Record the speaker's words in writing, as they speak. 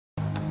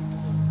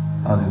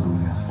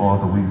Hallelujah.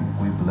 Father, we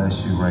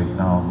bless you right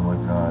now,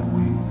 Lord God.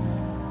 We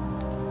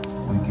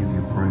give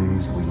you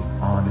praise. We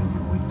honor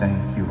you. We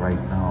thank you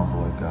right now,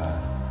 Lord God.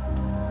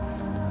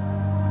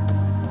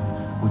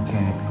 We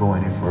can't go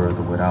any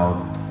further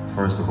without,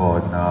 first of all,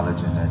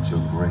 acknowledging that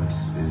your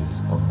grace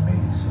is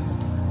amazing.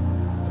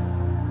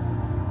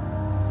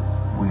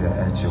 We are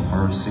at your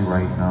mercy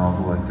right now,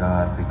 Lord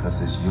God,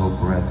 because it's your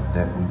breath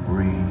that we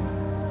breathe.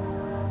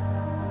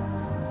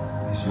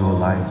 It's your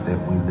life that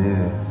we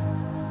live.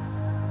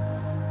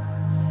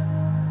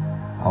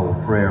 Our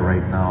prayer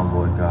right now,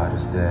 Lord God,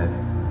 is that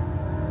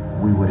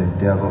we would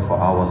endeavor for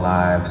our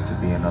lives to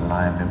be in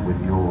alignment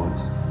with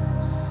yours.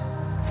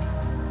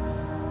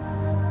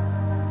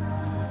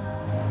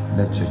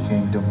 Let your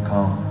kingdom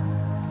come.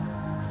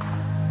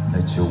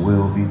 Let your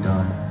will be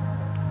done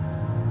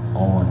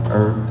on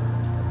earth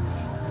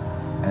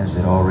as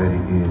it already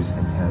is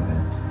in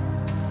heaven.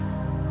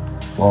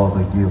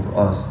 Father, give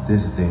us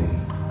this day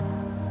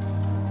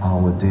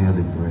our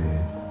daily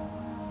bread,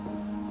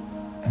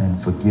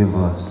 and forgive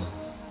us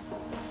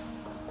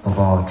of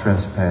our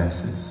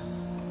trespasses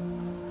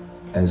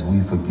as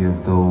we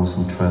forgive those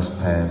who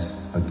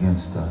trespass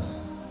against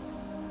us.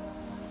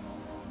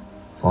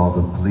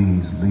 Father,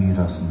 please lead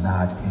us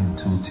not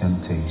into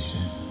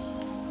temptation,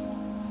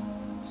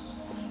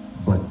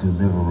 but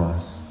deliver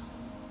us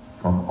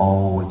from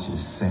all which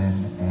is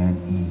sin and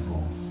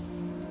evil.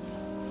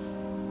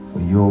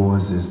 For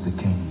yours is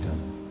the kingdom,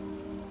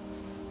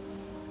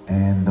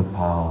 and the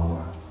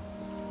power,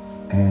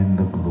 and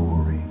the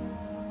glory,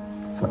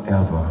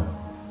 forever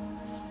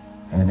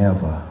and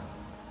ever.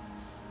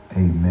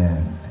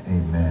 Amen,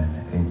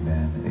 amen,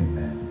 amen,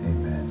 amen,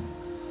 amen.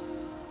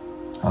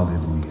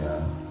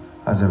 Hallelujah.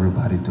 How's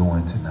everybody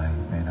doing tonight,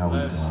 man? How we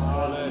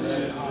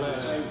doing?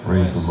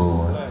 Praise the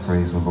Lord,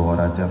 praise the Lord.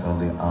 I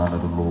definitely honor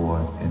the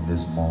Lord in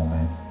this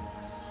moment.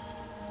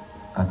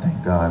 I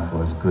thank God for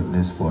his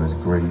goodness, for his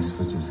grace,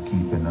 for just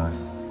keeping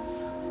us,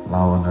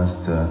 allowing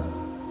us to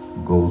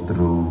go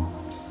through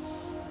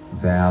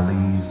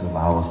valleys,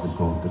 allow us to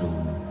go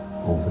through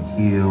over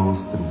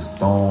hills, through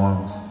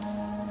storms,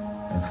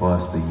 and for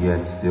us to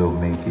yet still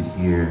make it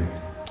here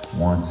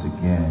once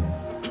again.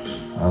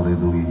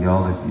 Hallelujah.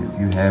 Y'all, if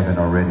you haven't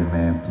already,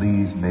 man,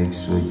 please make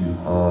sure you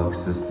hug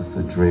Sister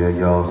Sadrea.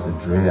 Y'all,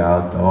 Sadrea,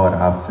 our daughter,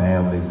 our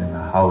family's in the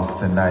house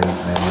tonight,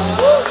 man.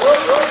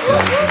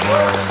 Praise the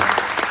Lord.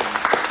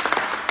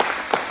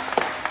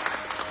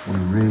 We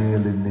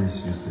really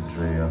miss you,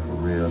 Sadrea, for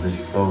real. It's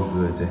so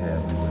good to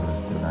have you with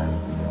us tonight,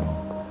 y'all.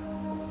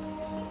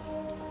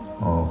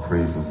 Oh,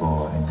 praise the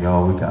Lord. And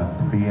y'all, we got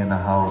Bree in the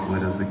house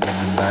with us again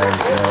tonight,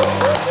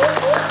 y'all.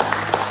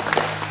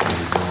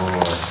 Praise the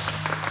Lord.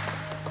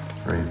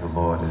 Praise the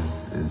Lord.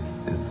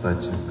 It's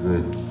such a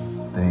good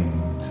thing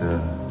to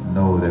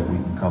know that we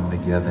can come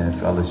together in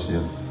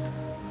fellowship,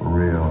 for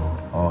real.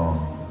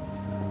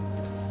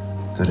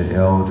 To the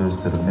elders,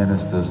 to the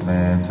ministers,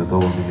 man, to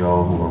those of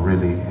y'all who are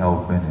really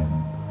helping,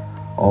 and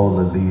all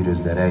the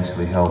leaders that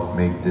actually help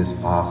make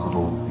this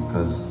possible,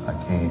 because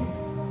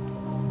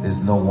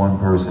there's no one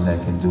person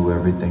that can do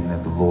everything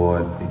that the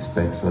Lord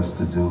expects us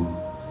to do.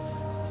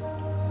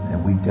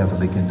 And we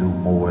definitely can do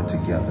more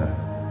together.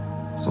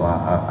 So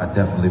I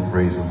definitely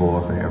praise the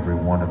Lord for every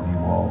one of you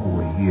all who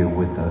are here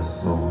with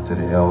us. So to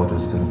the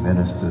elders, to the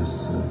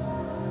ministers, to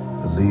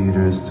the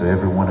leaders, to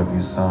every one of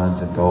you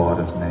sons and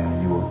daughters,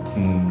 man, you are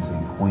kings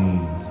and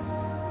queens.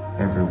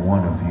 Every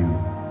one of you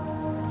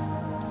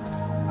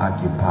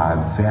occupy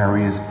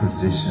various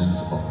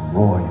positions of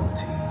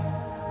royalty.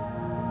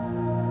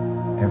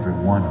 Every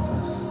one of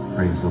us,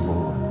 praise the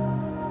Lord.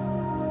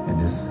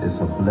 And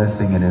it's a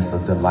blessing and it's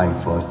a delight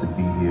for us to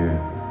be here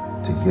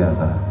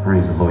together.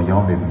 Praise the Lord.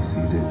 Y'all may be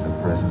seated in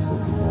the presence of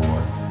the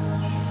Lord.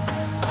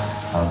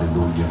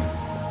 Hallelujah.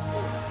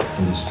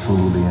 It is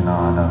truly an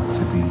honor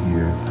to be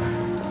here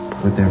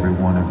with every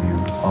one of you.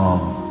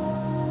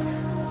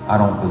 I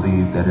don't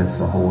believe that it's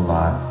a whole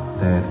lot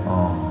that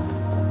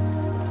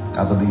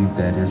I believe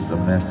that it's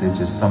a message,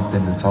 it's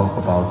something to talk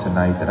about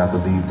tonight that I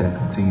believe that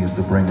continues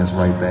to bring us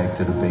right back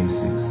to the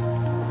basics.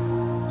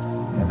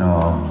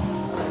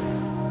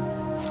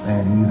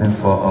 And even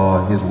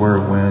for his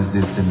Word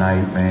Wednesdays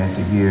tonight, man,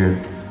 to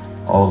hear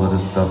all of the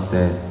stuff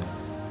that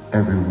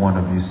every one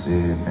of you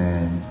said,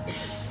 man.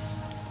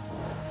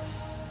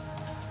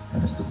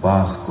 And it's the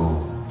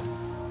Bosco,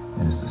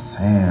 and it's the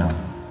Sam,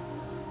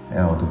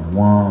 Elder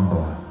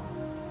Wamba,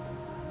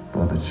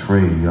 Brother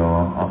Trey,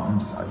 y'all.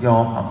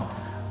 Y'all,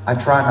 I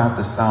try not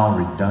to sound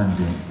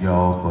redundant,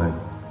 y'all, but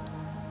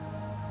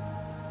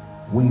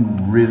we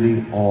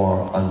really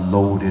are a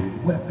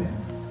loaded weapon.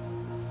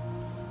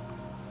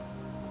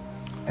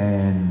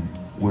 And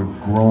we're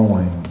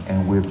growing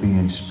and we're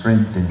being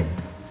strengthened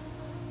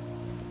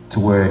to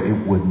where it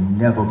would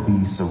never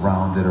be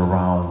surrounded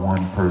around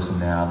one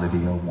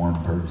personality or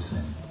one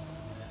person.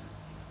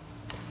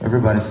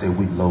 Everybody say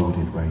we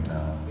loaded right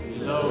now. We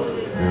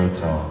loaded. Real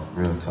talk,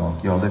 real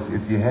talk. Y'all,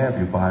 if you have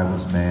your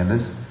Bibles, man,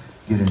 let's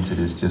get into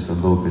this just a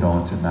little bit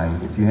on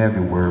tonight. If you have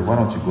your word, why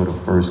don't you go to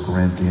 1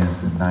 Corinthians,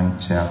 the 9th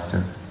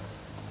chapter.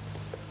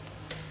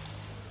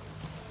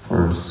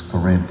 1 1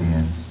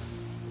 Corinthians,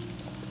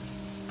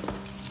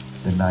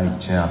 the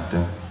 9th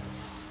chapter.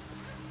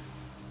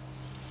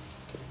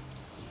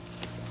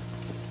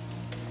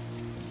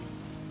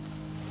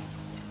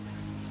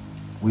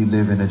 We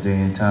live in a day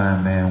and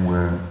time, man,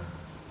 where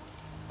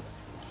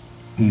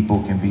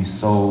people can be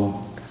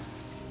so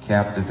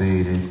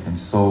captivated and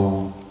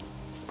so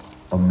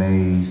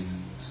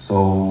amazed,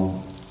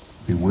 so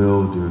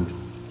bewildered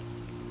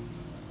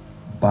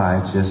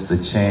by just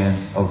the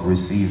chance of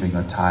receiving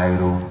a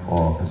title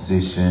or a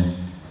position.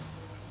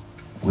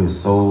 We're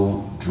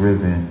so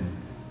driven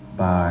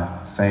by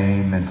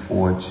fame and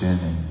fortune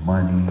and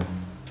money.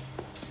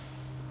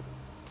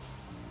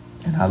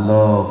 And I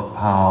love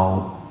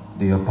how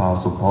the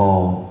Apostle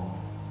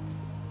Paul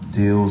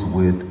deals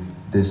with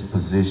this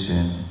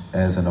position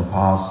as an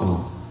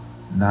apostle,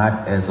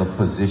 not as a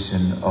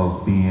position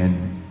of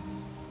being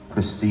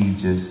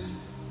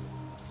prestigious,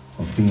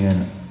 of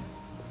being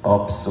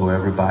up so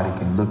everybody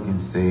can look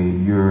and say,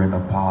 you're an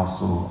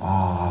apostle,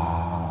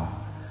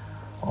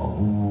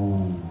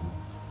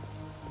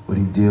 but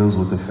he deals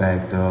with the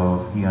fact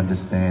of, he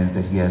understands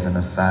that he has an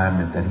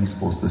assignment that he's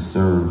supposed to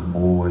serve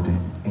more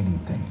than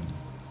anything.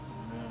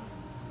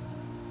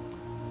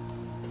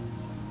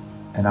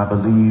 And I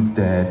believe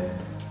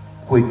that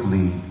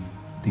quickly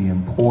the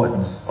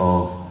importance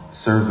of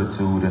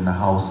servitude in the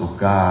house of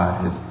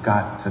God has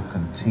got to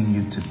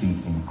continue to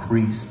be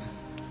increased.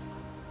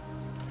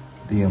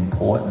 The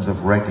importance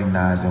of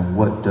recognizing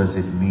what does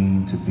it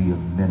mean to be a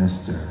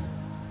minister?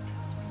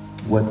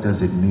 What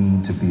does it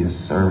mean to be a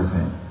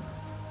servant?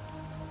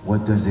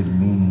 What does it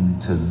mean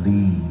to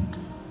lead?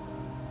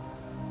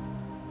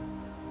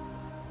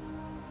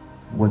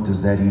 What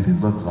does that even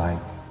look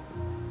like?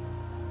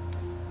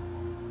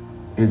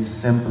 It's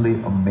simply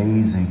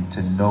amazing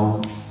to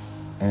know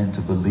and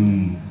to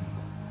believe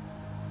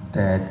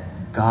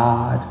that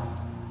God,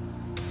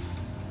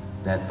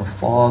 that the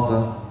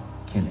Father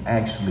can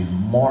actually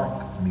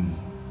mark me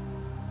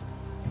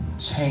and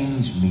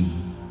change me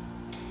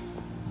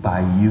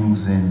by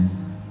using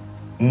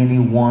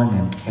anyone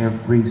and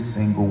every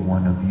single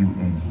one of you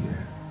in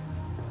here.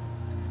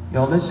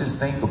 Y'all, let's just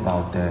think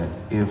about that.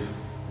 If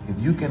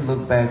you can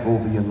look back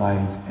over your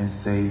life and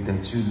say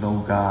that you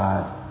know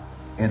God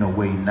in a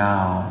way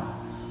now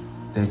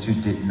that you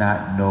did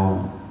not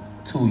know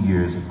 2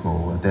 years ago,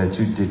 or that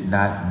you did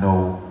not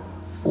know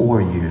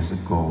 4 years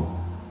ago,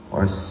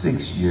 or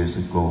 6 years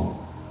ago,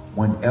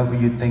 whenever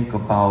you think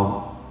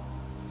about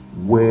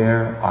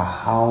where or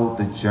how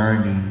the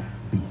journey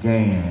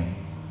began,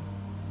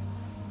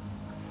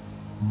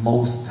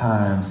 most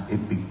times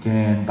it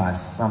began by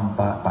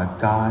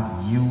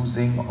God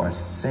using or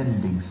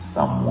sending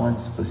someone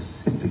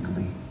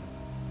specifically.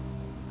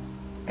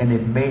 And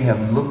it may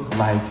have looked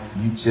like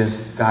you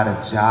just got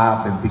a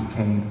job and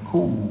became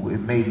cool.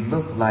 It may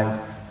look like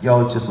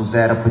y'all just was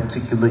at a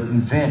particular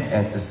event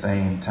at the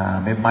same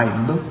time. It might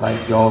look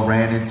like y'all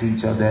ran into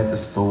each other at the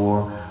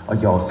store, or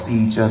y'all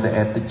see each other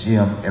at the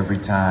gym every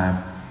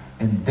time.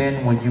 And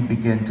then when you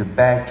begin to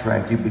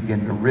backtrack, you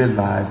begin to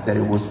realize that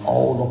it was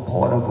all a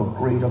part of a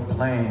greater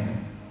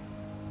plan.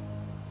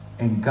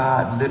 And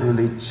God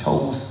literally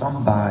chose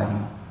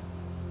somebody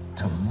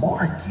to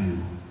mark you.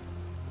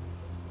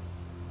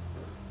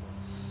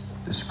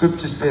 The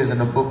scripture says in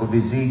the book of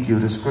Ezekiel,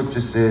 the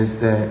scripture says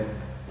that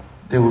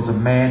there was a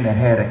man that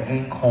had an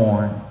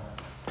inkhorn,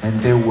 and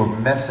there were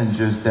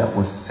messengers that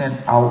were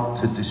sent out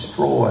to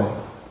destroy.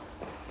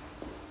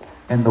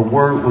 And the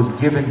word was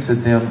given to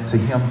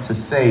him to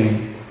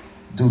say,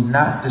 do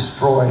not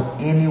destroy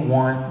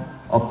anyone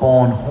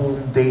upon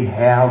whom they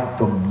have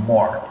the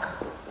mark.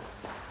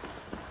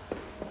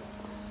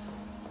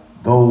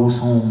 Those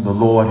whom the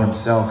Lord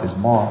himself has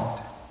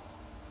marked.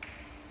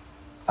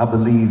 I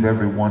believe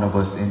every one of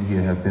us in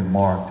here have been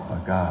marked by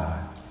God.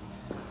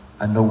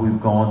 I know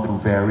we've gone through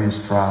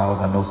various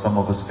trials. I know some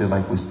of us feel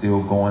like we're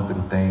still going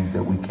through things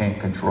that we can't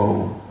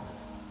control.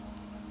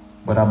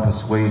 But I'm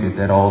persuaded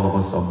that all of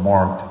us are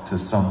marked to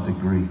some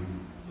degree.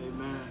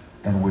 Amen.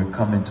 And we're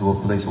coming to a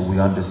place where we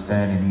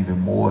understand, and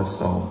even more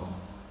so,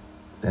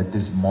 that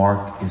this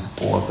mark is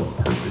for the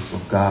purpose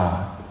of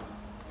God.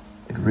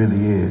 It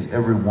really is.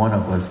 Every one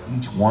of us,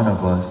 each one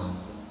of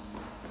us,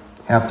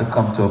 have to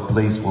come to a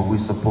place where we're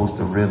supposed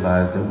to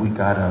realize that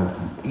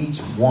each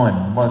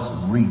one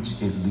must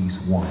reach at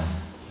least one.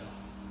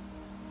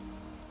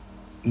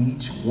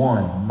 Each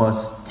one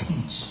must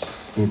teach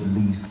at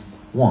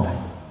least one.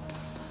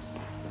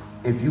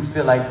 If you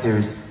feel like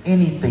there's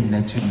anything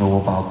that you know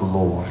about the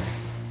Lord,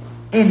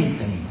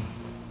 anything,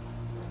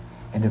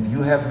 and if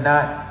you have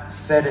not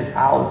set it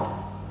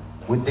out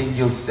within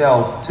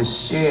yourself to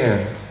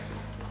share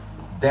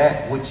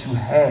that which you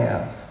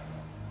have,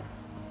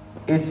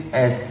 it's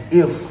as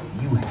if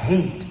you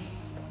hate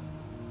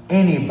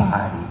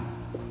anybody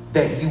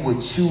that you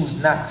would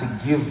choose not to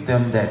give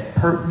them that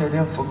pertinent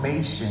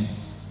information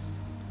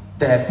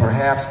that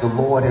perhaps the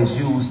Lord has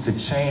used to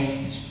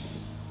change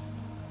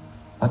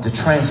or to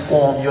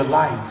transform your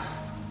life.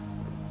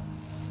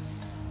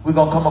 We're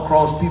going to come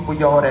across people,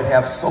 y'all, that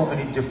have so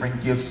many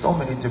different gifts, so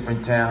many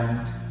different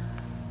talents.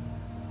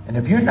 And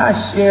if you're not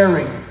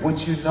sharing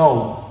what you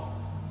know,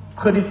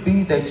 could it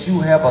be that you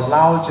have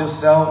allowed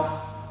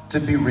yourself to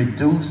be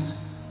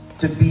reduced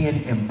to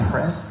being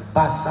impressed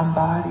by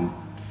somebody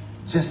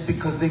just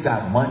because they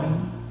got money,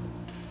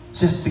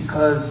 just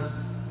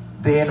because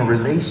they're in a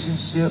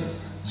relationship,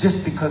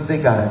 just because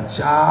they got a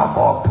job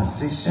or a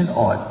position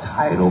or a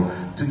title?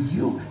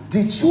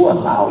 Did you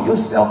allow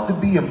yourself to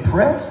be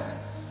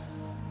impressed?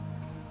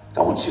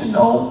 Don't you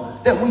know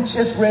that we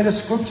just read a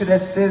scripture that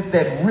says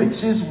that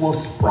riches will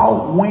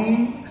sprout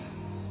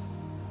wings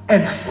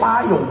and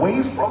fly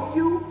away from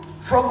you,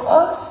 from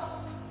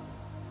us?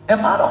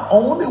 Am I the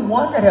only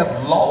one that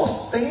have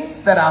lost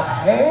things that I've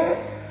had,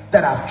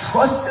 that I've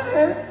trusted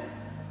in?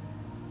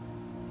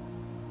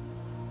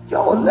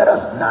 Yo,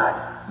 let's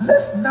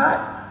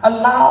not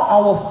allow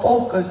our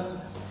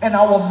focus and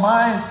our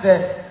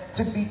mindset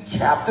to be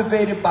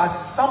captivated by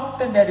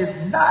something that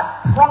is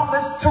not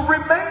promised to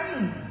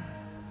remain.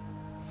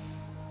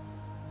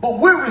 But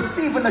we're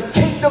receiving a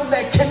kingdom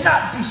that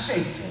cannot be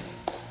shaken.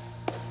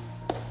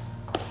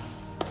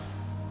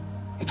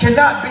 It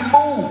cannot be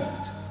moved.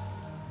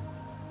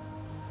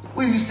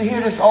 We used to hear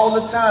this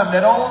all the time,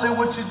 that only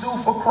what you do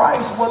for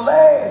Christ will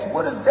last.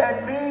 What does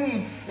that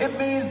mean? It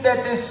means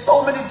that there's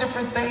so many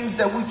different things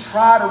that we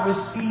try to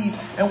receive,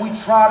 and we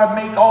try to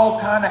make all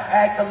kind of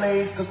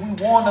accolades because we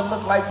want to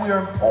look like we're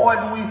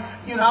important.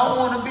 I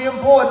want to be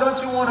important.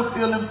 Don't you want to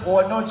feel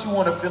important? Don't you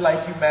want to feel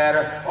like you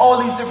matter? All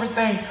these different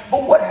things.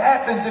 But what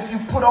happens if you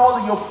put all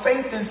of your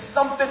faith in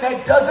something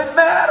that doesn't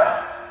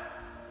matter?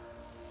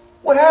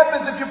 What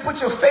happens if you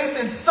put your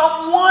faith in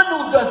someone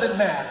who doesn't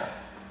matter?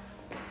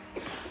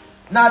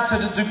 Not to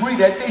the degree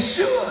that they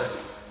should.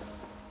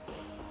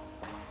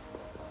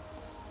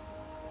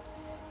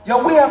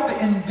 Yo, we have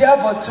to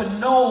endeavor to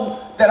know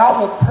that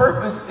our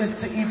purpose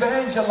is to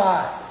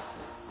evangelize.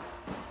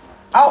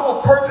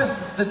 Our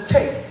purpose is to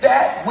take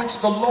that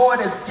which the Lord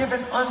has given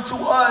unto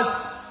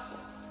us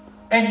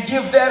and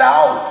give that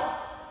out.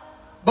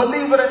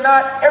 Believe it or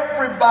not,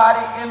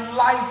 everybody in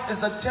life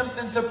is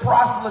attempting to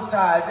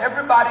proselytize.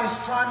 Everybody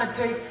is trying to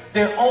take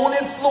their own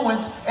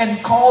influence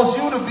and cause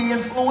you to be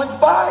influenced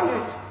by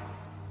it.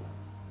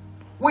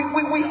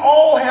 We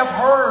all have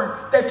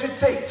heard that you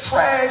take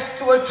trash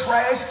to a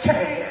trash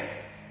can.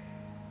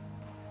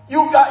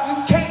 You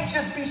can't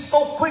just be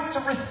so quick to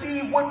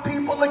receive what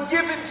people are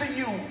giving to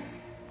you,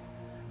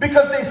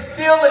 because they're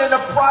still in a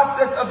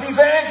process of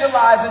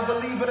evangelizing,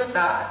 believe it or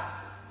not.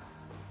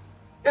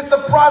 It's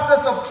a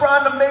process of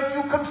trying to make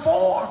you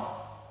conform,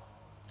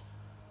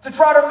 to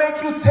try to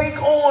make you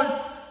take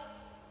on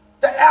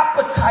the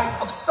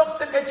appetite of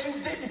something that you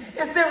didn't.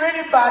 Is there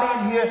anybody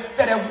in here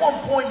that at one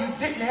point you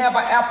didn't have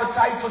an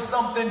appetite for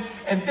something,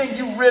 and then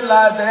you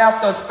realize that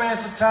after a span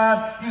of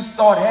time you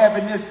start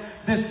having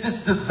this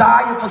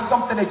desire for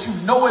something that you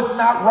know is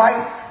not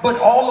right, but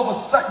all of a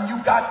sudden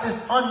you got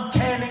this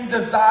uncanny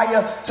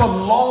desire to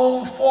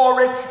long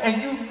for it,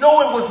 and you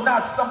know it was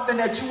not something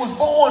that you was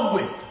born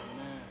with?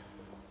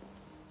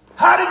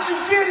 How did you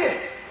get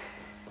it?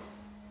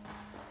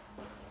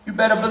 You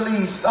better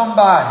believe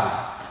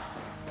somebody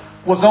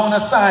was on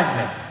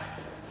assignment.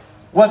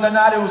 Whether or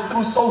not it was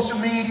through social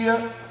media,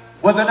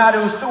 whether or not it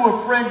was through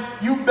a friend,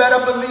 you better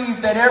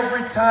believe that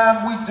every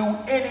time we do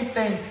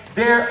anything,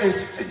 there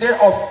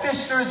are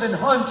fishers and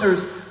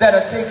hunters that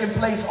are taking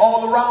place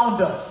all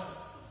around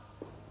us.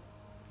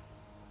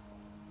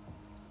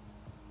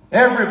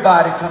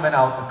 Everybody coming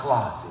out the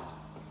closet.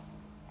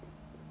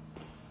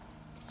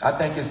 I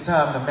think it's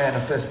time to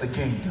manifest the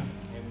kingdom.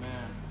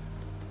 Amen.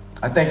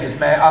 I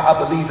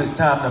believe it's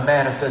time to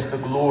manifest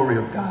the glory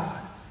of God.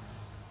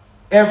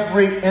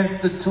 Every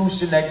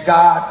institution that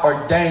God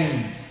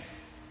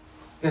ordains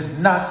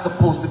is not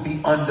supposed to be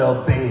under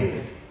a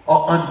bed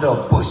or under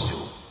a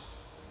bushel.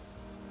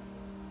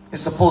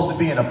 It's supposed to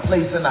be in a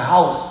place in the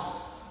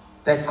house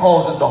that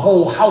causes the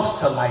whole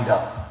house to light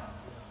up.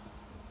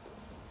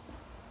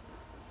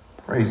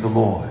 Praise the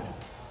Lord.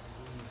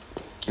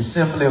 It's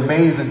simply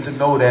amazing to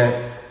know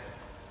that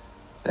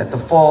the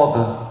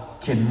Father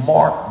can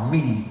mark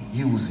me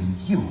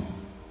using you.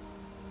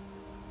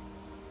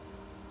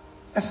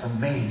 That's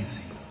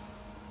amazing.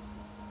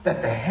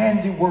 That the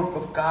handiwork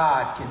of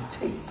God can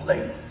take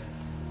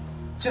place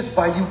just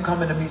by you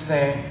coming to me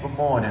saying, good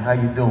morning, how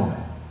you doing?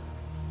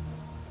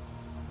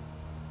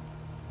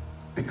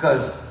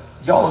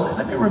 Because y'all,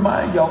 let me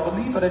remind y'all,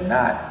 believe it or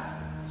not,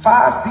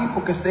 5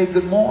 people can say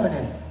good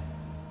morning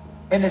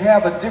and it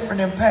have a different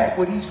impact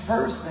with each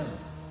person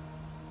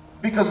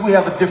because we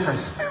have a different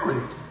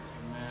spirit.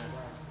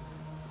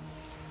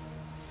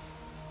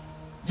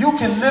 You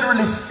can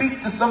literally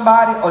speak to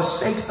somebody or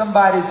shake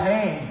somebody's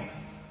hand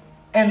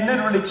and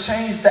literally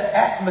change the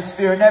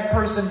atmosphere, and that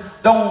person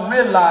don't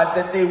realize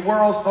that their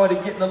world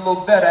started getting a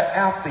little better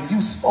after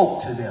you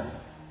spoke to them.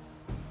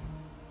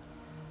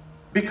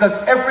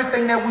 Because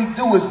everything that we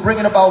do is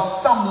bringing about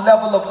some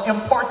level of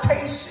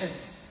impartation.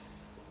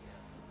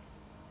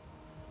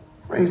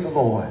 Praise the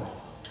Lord.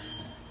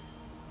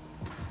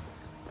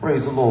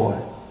 Praise the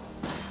Lord.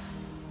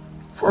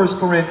 1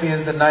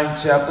 Corinthians, the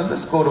 9th chapter.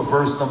 Let's go to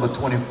verse number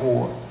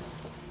 24.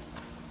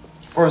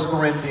 1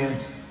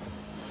 Corinthians,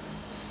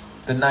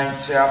 the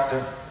 9th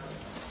chapter.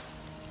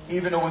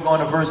 Even though we're going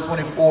to verse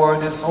 24,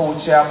 this whole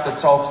chapter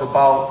talks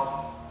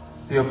about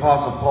the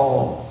Apostle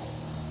Paul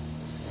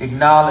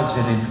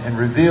acknowledging and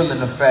revealing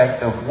the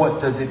fact of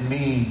what does it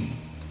mean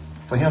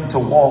for him to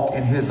walk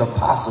in his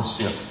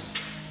apostleship.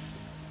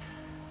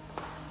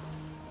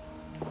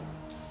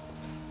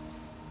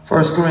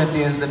 1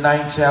 Corinthians, the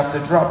 9th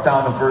chapter, drop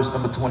down to verse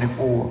number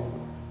 24.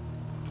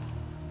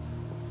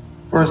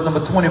 Verse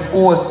number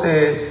 24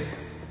 says,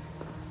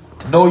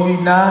 know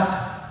ye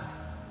not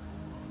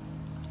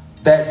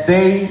that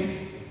they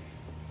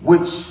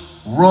which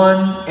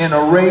run in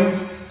a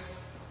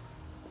race,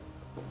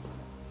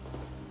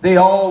 they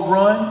all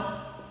run,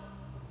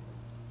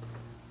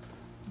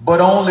 but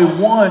only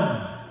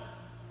one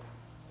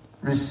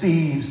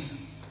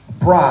receives a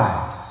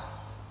prize.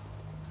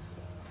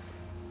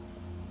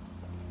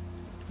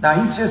 Now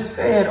he just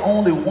said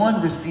only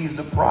one receives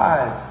a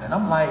prize. And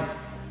I'm like,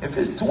 if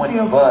it's 20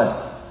 of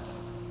us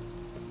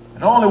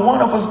and only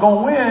one of us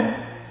gonna win,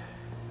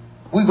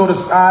 we go to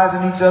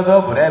sizing each other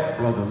up. But that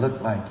brother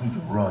looked like he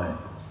could run.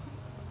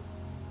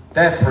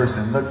 That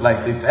person looked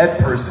like this. That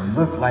person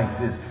looked like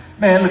this.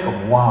 Man, look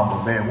at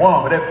Wamba, man.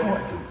 Wamba, that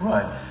boy can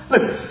run.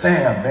 Look at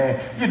Sam,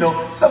 man. You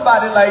know,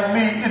 somebody like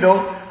me, you know,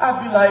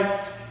 I'd be like,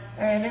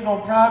 man, they're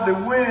going to probably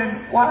win.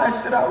 Why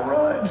should I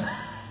run?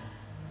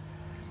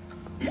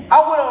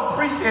 I would have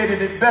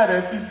appreciated it better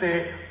if he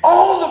said,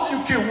 all of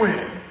you can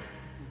win.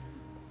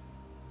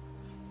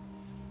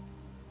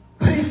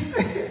 But he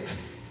said,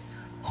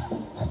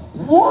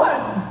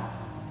 one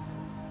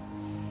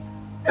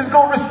is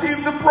going to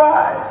receive the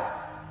prize.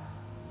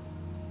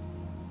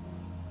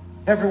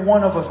 Every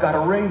one of us got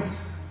a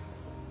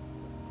race.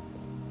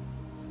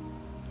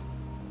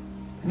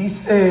 And he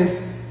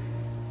says,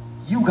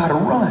 you got to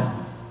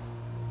run.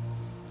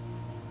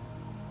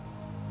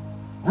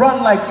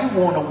 Run like you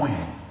want to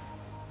win.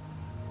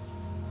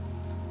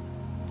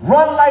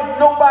 Run like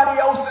nobody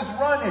else is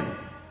running.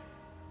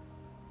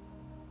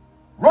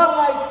 Run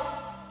like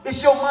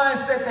it's your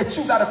mindset that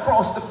you got to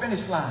cross the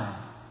finish line.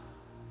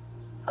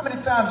 How many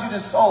times you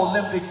just saw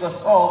Olympics or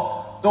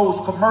saw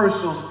those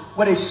commercials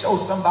where they show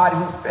somebody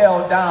who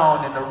fell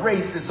down and the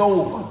race is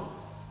over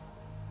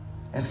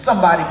and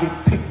somebody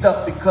get picked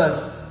up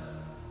because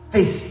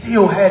they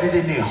still had it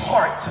in their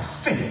heart to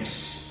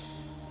finish?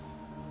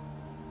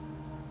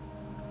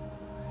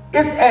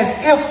 It's as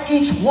if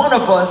each one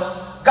of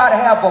us got to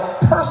have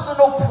a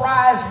personal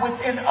prize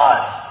within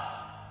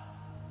us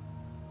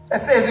that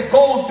says it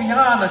goes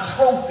beyond a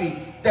trophy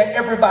that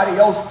everybody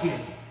else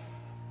gets.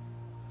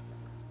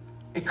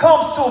 It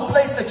comes to a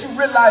place that you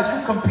realize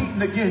you're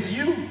competing against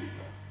you.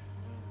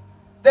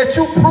 That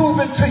you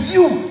proving to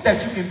you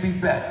that you can be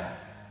better.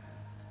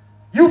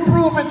 You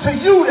proving to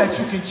you that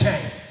you can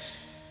change.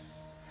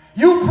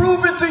 You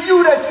proving to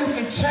you that you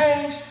can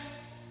change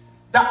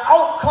the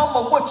outcome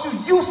of what you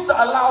used to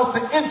allow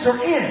to enter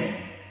in.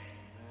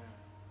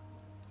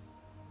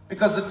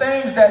 Because the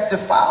things that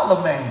defile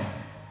a man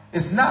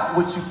is not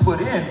what you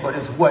put in, but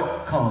it's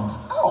what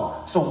comes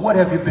out. So what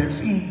have you been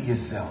feeding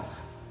yourself?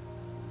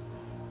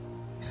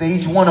 See,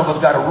 each one of us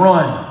got to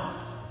run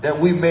that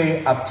we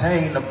may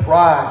obtain the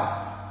prize.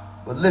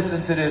 But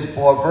listen to this,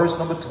 boy. Verse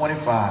number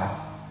 25.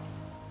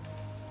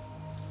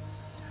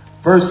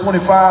 Verse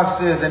 25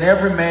 says, and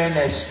every man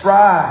that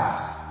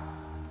strives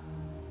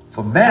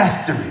for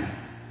mastery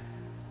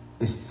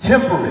is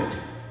temperate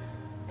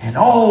in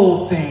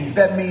all things.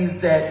 That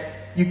means that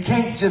you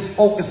can't just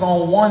focus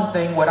on one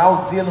thing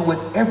without dealing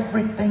with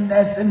everything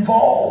that's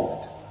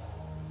involved.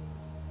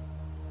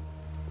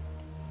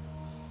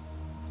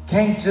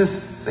 Can't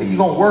just say you're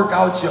going to work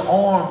out your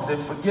arms and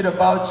forget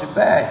about your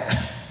back.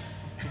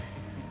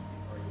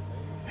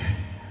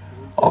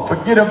 Or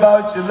forget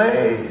about your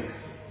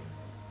legs.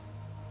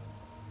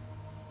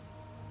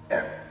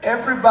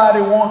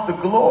 Everybody wants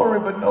the glory,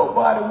 but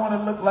nobody want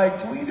to look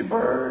like Tweety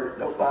Bird.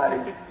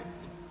 Nobody.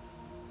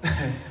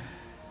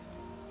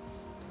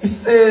 He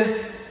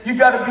says you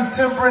got to be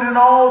temperate in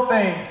all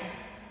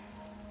things.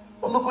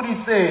 But look what he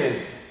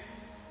says.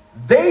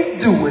 They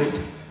do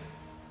it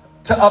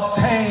to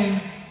obtain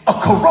a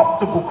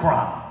corruptible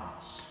crown,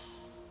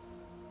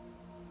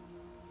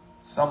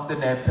 something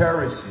that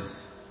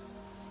perishes.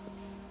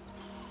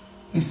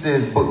 He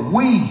says, but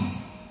we,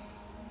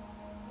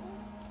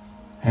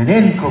 an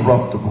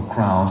incorruptible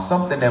crown,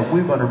 something that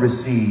we're going to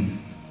receive.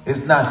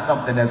 It's not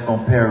something that's going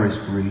to perish,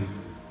 Bree.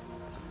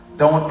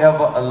 Don't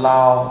ever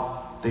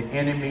allow the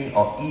enemy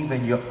or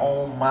even your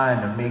own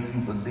mind to make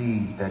you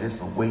believe that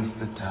it's a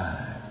waste of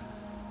time.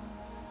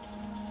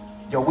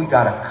 Yo, we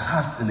got to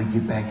constantly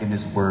get back in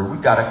this word. We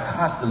got to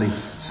constantly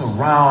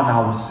surround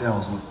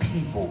ourselves with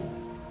people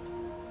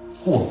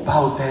who are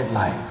about that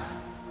life,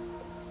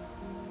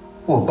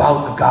 who are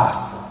about the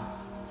gospel.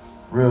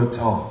 Real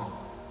talk.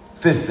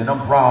 Fiston,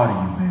 I'm proud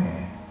of you,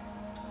 man.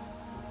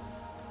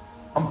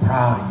 I'm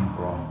proud of you,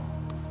 bro.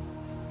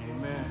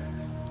 Amen.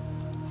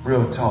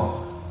 Real talk.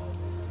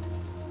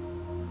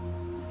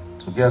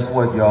 So guess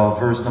what, y'all?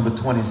 Verse number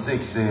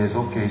 26 says,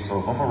 okay, so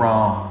if I'm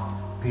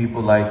around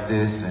people like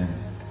this and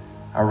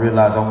I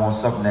realize I want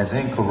something that's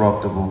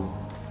incorruptible.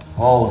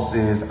 Paul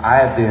says,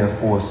 I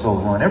therefore so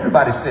run.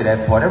 Everybody say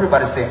that part.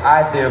 Everybody say,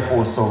 I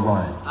therefore so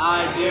run.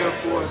 I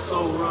therefore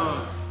so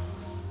run.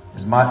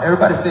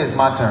 Everybody say it's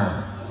my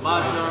turn.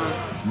 My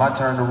turn. It's my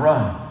turn to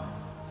run.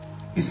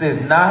 He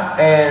says, not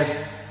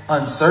as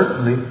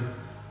uncertainly.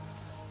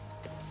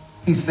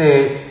 He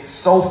said,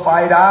 so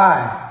fight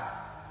I.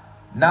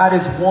 Not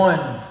as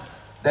one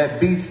that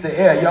beats the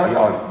air.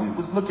 Y'all, we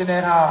was looking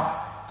at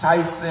how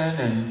Tyson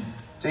and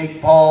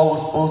Jake Paul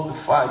was supposed to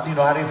fight. You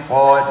know, how they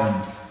fought,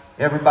 and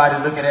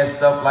everybody looking at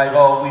stuff like,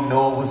 oh, we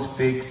know it was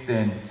fixed.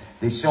 And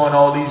they showing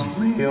all these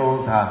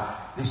reels, how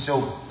they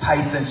show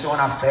Tyson showing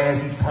how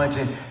fast he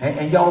punching.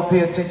 And y'all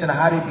pay attention to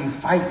how they be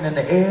fighting in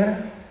the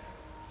air.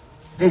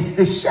 They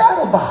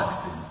shadow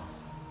boxing.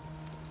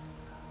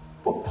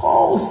 But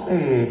Paul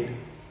said,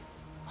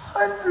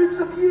 hundreds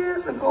of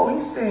years ago,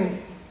 he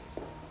said,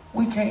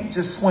 we can't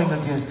just swing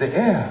against the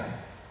air.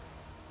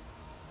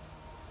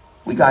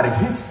 We got to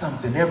hit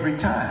something every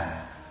time.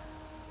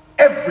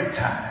 Every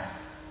time.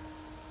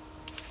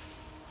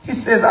 He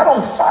says, I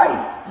don't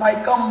fight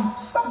like I'm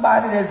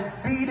somebody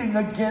that's beating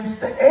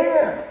against the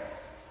air.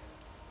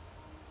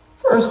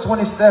 Verse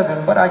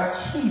 27, but I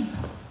keep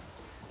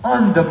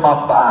under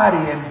my body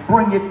and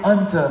bring it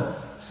unto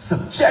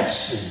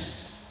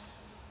subjection,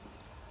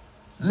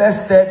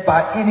 lest that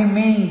by any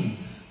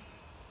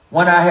means,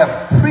 when I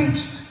have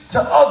preached to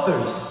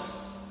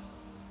others,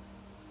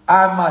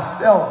 I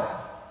myself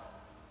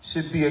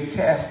should be a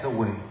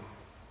castaway.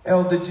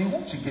 Elder G,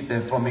 won't you get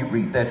that for me?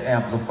 Read that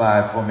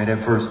amplified for me, that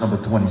verse number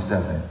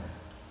 27.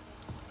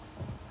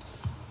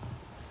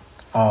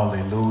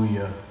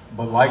 Hallelujah.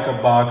 But like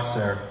a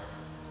boxer,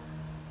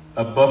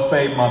 I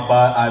buffet my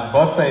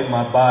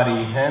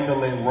body,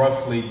 handle it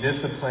roughly,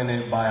 discipline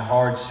it by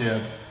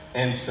hardship,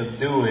 and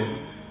subdue it,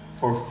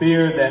 for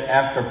fear that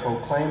after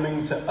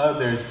proclaiming to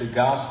others the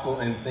gospel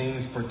and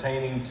things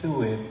pertaining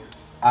to it,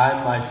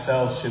 I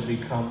myself should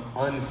become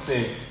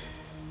unfit,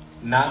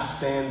 not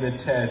stand the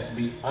test,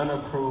 be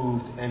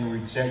unapproved and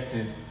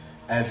rejected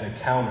as a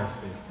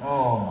counterfeit.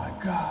 Oh my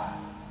God.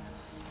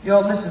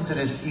 Y'all listen to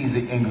this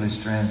Easy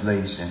English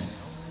translation.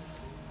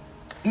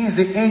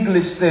 Easy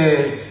English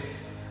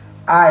says,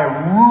 I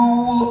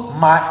rule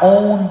my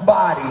own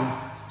body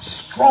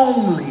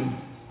strongly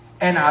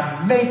and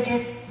I make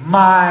it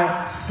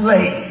my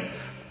slave.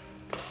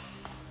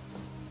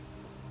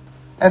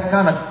 That's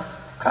kind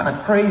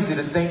of crazy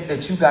to think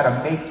that you got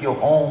to make your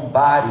own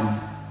body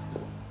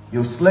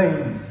your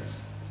slave.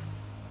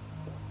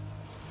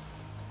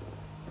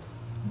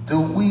 Do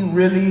we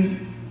really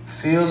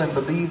feel and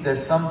believe that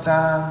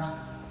sometimes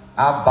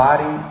our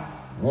body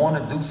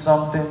want to do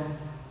something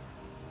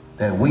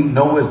that we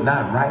know is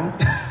not right?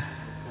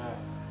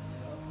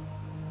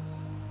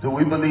 Do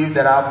we believe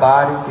that our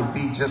body can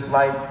be just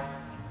like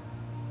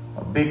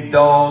a big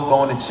dog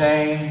on a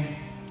chain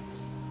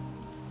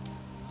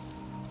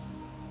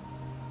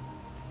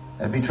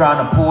that be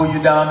trying to pull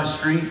you down the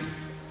street?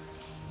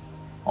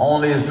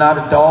 Only it's not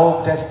a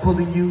dog that's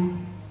pulling you,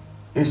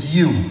 it's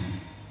you.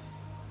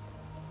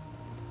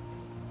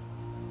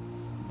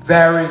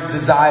 Various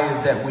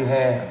desires that we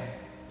have.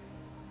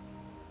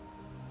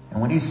 And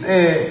when he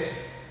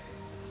says,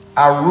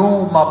 I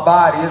rule my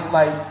body, it's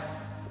like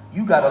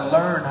you got to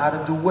learn how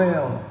to do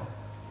well.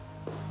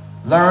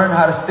 Learn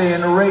how to stay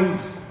in the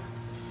race.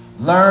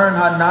 Learn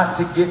how not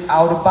to get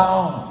out of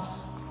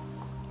bounds.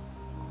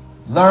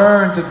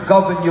 Learn to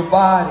govern your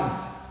body.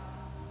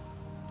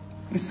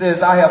 He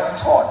says, I have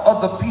taught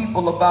other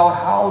people about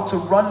how to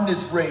run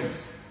this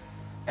race.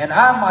 And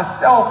I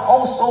myself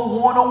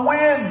also want to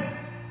win.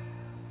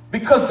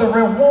 Because the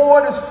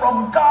reward is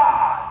from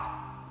God.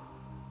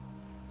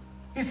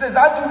 He says,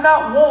 I do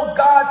not want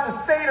God to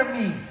say to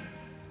me,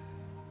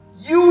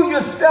 you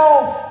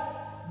yourself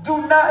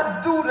do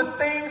not do the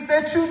things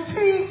that you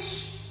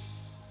teach.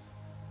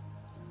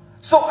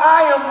 So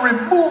I am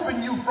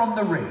removing you from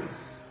the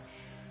race.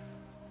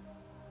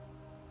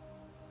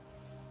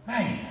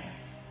 Man.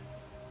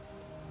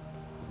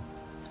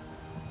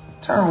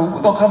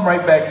 We're going to come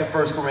right back to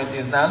 1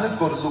 Corinthians now. Let's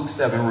go to Luke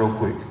 7 real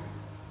quick.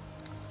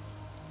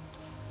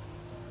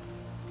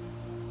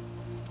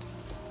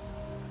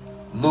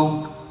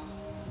 Luke,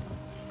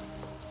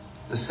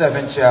 the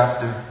 7th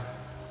chapter.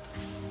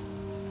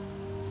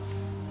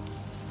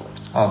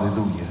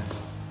 Hallelujah.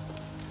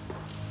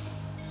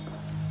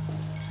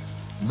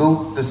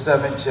 Luke, the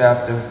 7th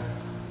chapter.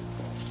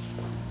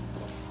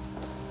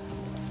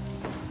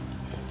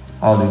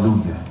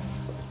 Hallelujah.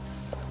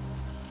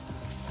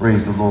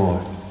 Praise the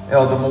Lord.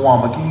 Elder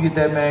Mwamba, can you get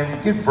that,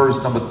 man? Get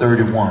verse number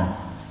 31.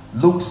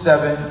 Luke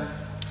 7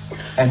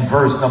 and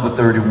verse number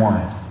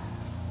 31.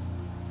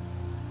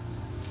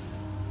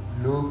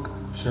 Luke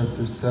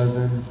chapter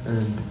 7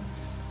 and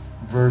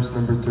verse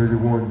number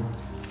 31.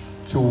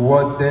 To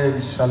what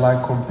then shall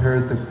I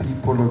compare the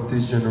people of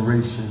this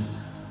generation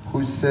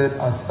who set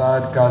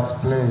aside God's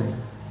plan,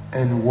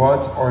 and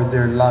what are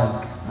they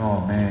like?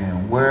 Oh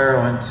man,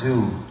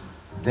 whereunto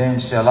then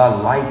shall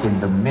I liken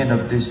the men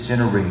of this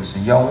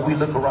generation? Y'all, when we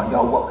look around,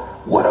 y'all,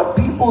 what are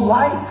people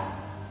like?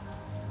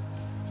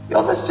 Yo,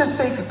 let's just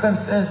take a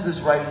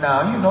consensus right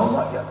now.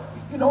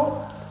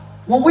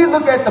 When we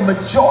look at the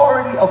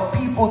majority of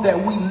people that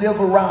we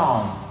live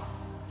around,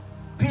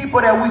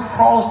 people that we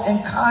cross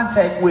in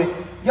contact with,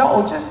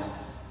 yo,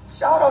 just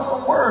shout out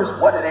some words.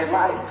 What do they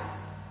like?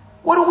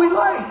 What do we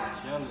like?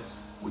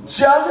 Jealous. We're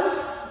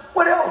jealous.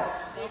 What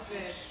else?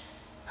 Hatred.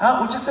 Huh?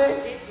 What'd you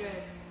say?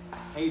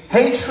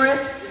 Hatred. Hatred.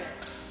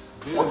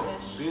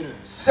 Bitter.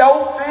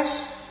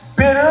 Selfish.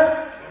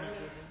 Bitter.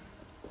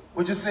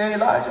 What'd you say,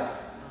 Elijah?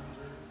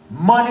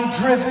 Money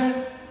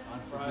driven.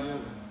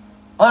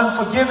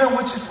 Unforgiving.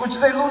 What you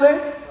say,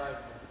 Lule?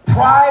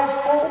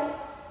 Prideful.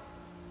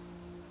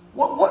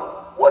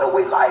 What do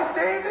we like,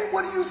 David?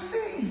 What do you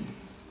see?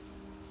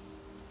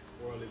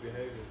 Worldly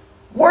behavior.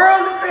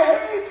 Worldly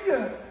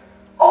behavior.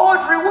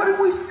 Audrey, what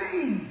do we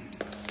see?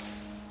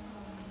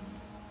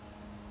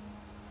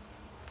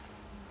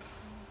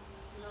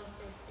 Low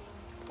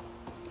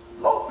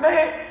self-esteem. Look,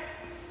 man.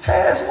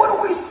 Taz, what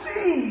do we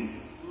see?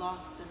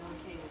 Lost and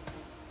okay with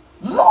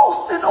it.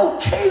 Lost and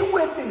okay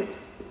with it.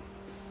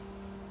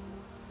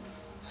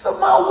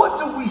 Somehow, what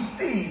do we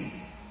see?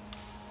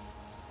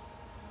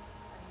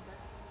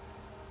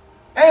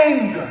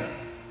 Anger.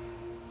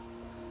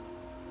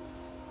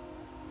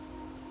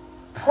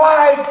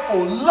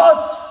 Prideful,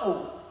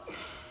 lustful,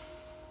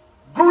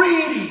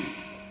 greedy,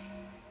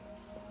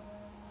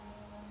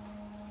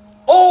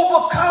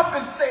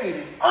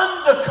 overcompensated,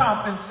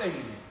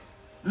 undercompensated,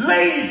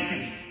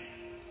 lazy,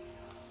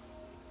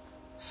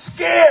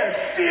 scared,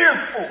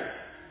 fearful,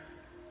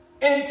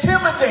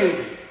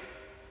 intimidated,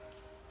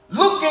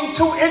 looking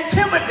to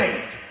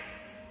intimidate,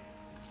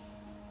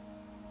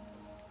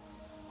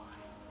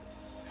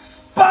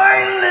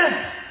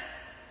 spineless.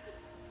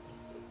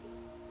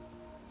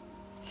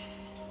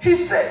 He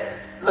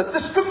said, look, the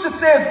scripture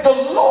says,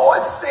 the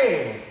Lord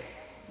said,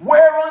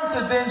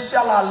 whereunto then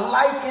shall I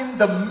liken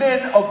the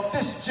men of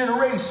this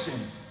generation?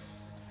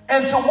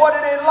 And to what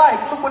are they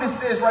like? Look what it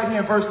says right here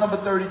in verse number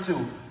 32.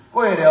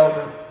 Go ahead,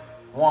 Elder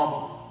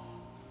Wamba.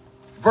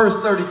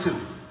 Verse 32.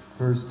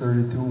 Verse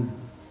 32.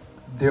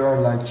 They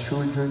are like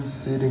children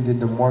sitting in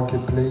the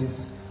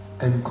marketplace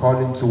and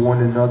calling to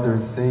one another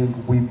and saying,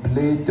 we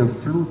played the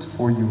flute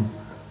for you,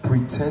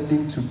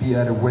 pretending to be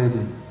at a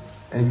wedding,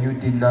 and you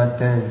did not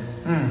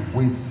dance.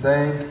 We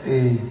sang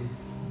a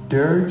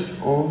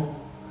dirge, or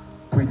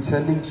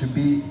pretending to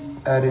be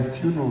at a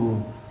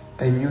funeral,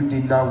 and you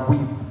did not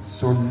weep.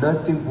 So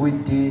nothing we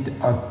did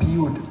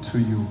appealed to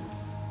you.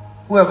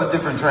 Who have a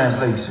different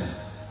translation?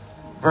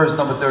 Verse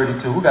number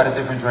 32. Who got a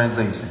different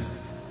translation?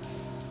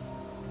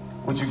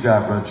 What you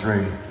got, Brother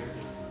Trey?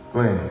 Go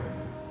ahead.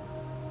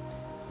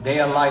 They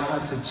are like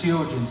unto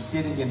children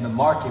sitting in the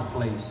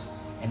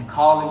marketplace and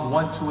calling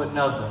one to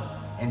another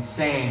and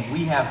saying,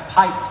 we have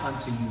piped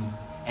unto you,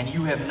 and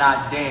you have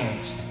not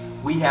danced.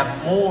 We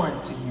have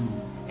mourned to you,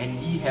 and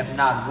ye have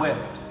not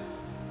wept.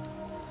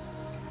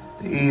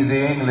 The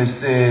Easy English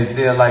says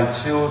they're like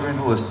children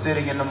who are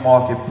sitting in the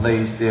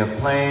marketplace. They're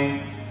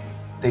playing.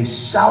 They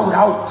shout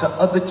out to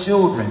other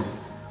children,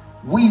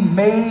 we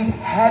made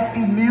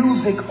happy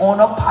music on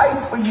a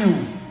pipe for you.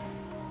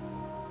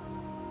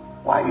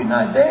 Why are you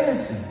not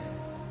dancing?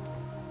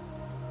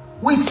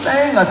 We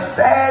sang a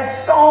sad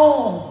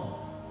song.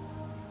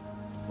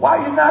 Why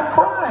are you not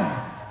crying?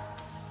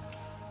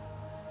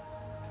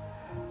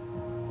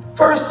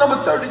 Verse number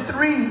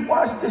 33,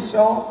 watch this,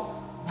 y'all.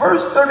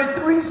 Verse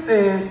 33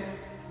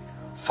 says,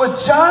 for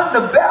John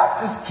the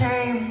Baptist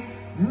came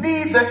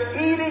neither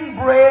eating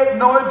bread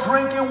nor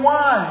drinking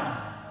wine.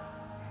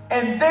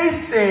 And they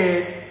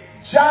said,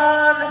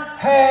 John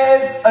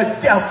has a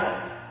devil.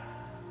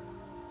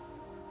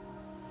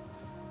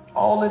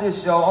 All of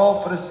this, y'all,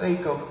 all for the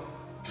sake of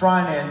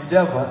trying to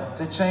endeavor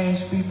to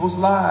change people's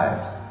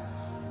lives.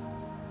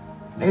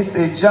 They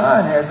said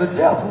John has a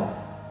devil.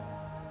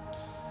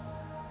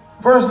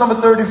 Verse number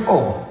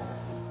 34.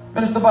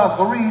 Minister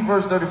Bosco, read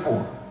verse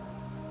 34.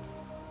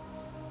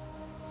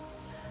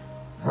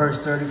 Verse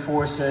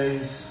 34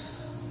 says,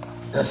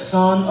 the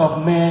Son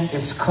of Man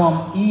is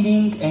come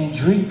eating and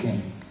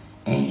drinking,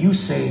 and you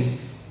say,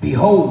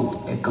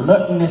 behold, a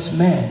gluttonous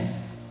man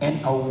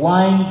and a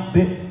wine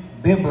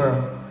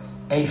bibber,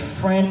 a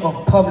friend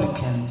of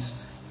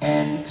publicans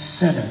and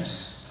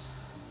sinners.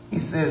 He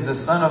says the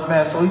Son of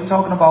Man. So he's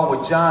talking about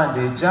what John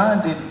did.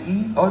 John didn't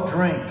eat or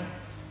drink.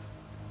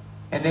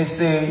 And they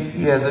say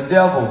he has a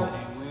devil.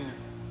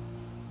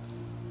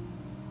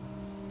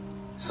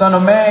 Son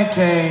of Man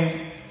came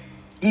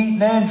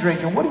eating and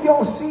drinking. What do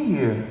y'all see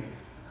here?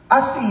 I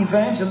see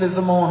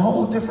evangelism on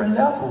whole different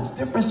levels,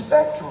 different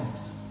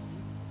spectrums.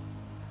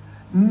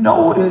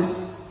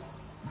 Notice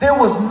there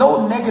was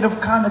no negative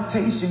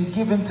connotation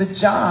given to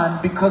John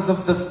because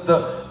of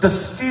the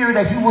sphere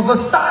that he was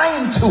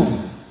assigned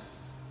to.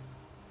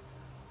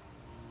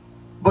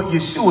 But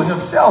Yeshua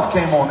himself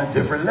came on a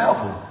different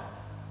level.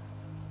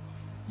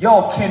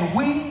 Y'all, can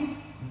we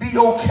be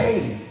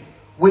okay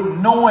with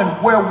knowing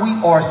where we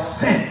are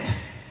sent?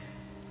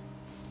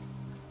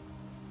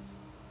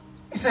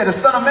 He said, the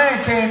Son of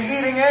Man came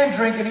eating and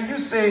drinking, and you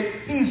say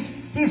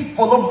he's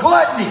full of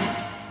gluttony.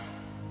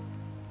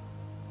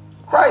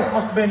 Christ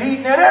must have been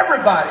eating at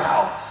everybody's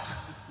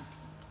house.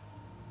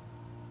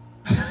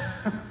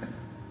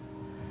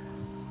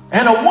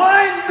 And a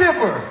wine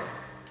bibber,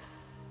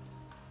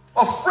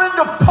 a friend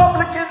of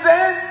publicans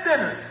and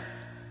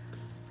sinners.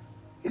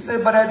 He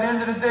said, but at the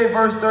end of the day,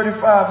 verse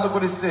 35, look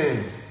what it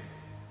says.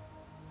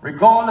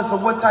 Regardless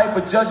of what type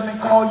of judgment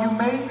call you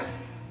make,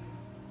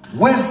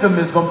 wisdom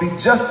is going to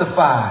be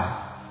justified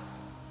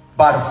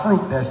by the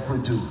fruit that's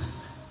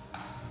produced.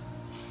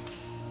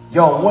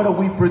 Yo, what are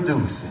we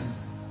producing?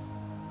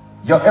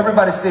 Yo,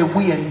 everybody say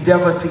we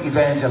endeavor to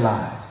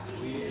evangelize.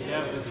 We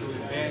endeavor to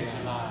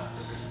evangelize.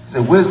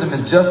 Say wisdom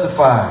is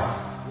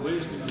justified.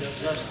 Wisdom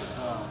is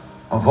justified.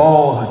 Of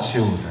all her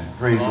children.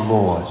 Praise the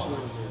Lord.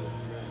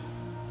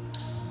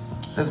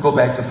 Let's go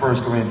back to 1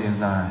 Corinthians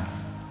 9.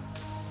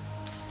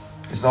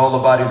 It's all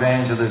about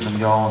evangelism,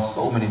 y'all, on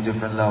so many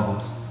different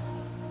levels.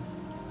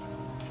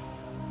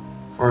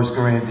 1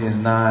 Corinthians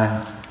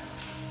 9.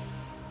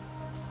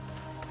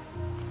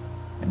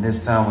 And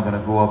this time we're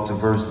going to go up to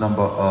verse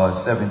number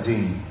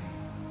 17.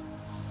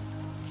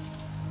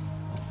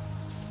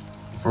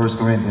 1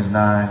 Corinthians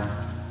 9.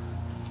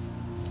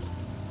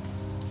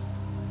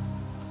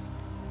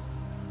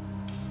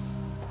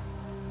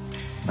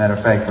 Matter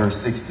of fact, verse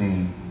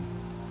 16.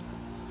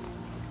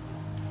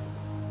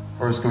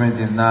 1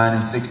 Corinthians 9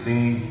 and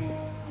 16.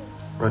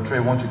 Brother Trey,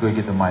 why don't you go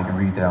get the mic and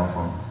read that one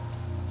for us?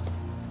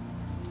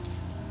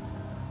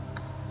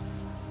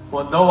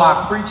 For though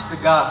I preach the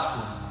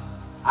gospel,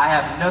 I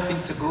have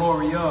nothing to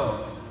glory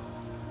of,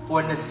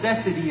 for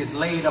necessity is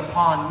laid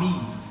upon me.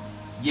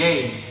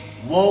 Yea,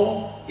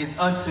 woe is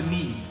unto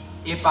me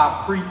if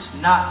I preach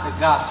not the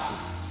gospel.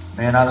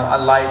 Man, I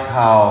like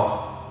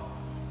how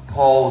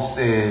Paul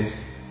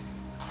says,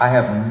 I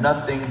have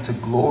nothing to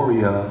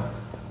glory of,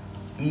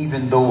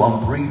 even though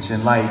I'm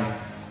preaching. Like,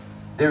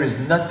 there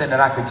is nothing that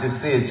I could just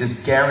say is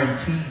just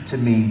guaranteed to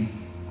me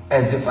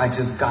as if I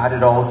just got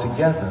it all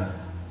together.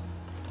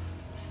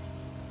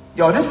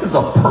 Yo, this is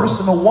a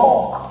personal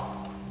walk.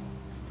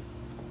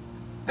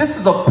 This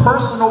is a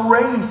personal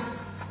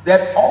race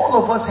that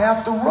all of us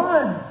have to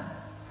run.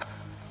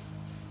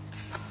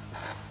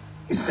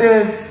 He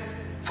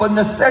says, for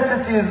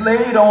necessity is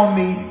laid on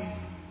me.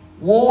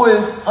 Woe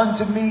is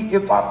unto me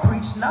if I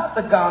preach not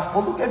the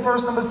gospel. Look at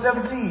verse number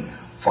 17.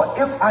 For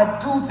if I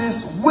do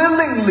this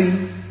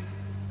willingly,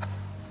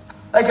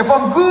 like if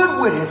I'm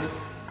good with it,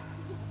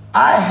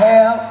 I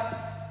have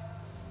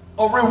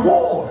a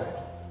reward.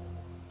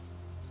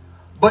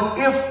 But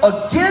if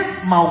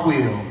against my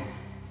will,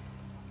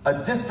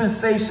 a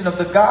dispensation of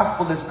the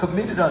gospel is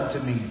committed unto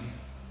me.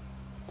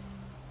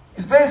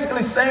 He's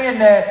basically saying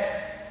that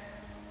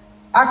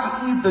I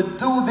can either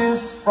do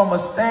this from a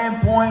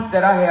standpoint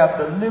that I have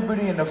the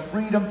liberty and the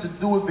freedom to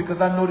do it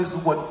because I know this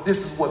is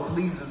what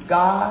pleases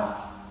God.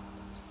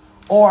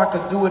 Or I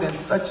could do it in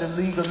such a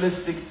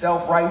legalistic,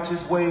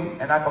 self-righteous way,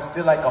 and I could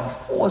feel like I'm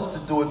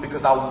forced to do it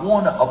because I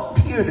want to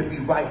appear to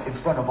be right in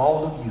front of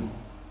all of you.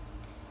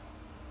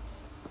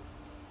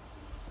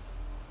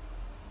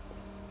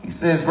 He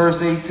says,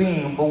 verse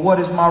 18, but what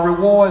is my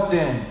reward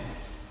then?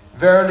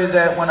 Verily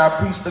that when I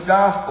preach the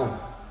gospel,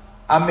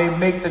 I may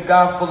make the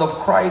gospel of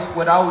Christ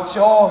without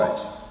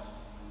charge,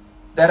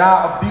 that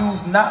I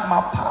abuse not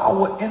my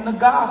power in the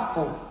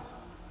gospel.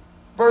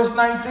 Verse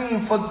 19,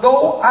 for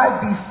though I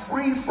be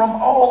free from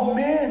all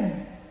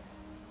men,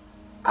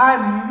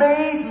 I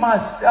made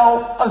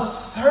myself a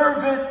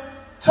servant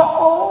to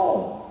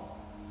all,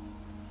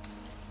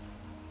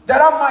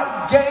 that I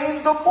might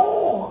gain the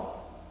more.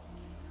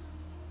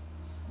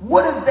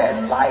 What is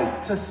that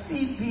like to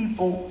see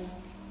people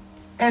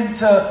and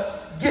to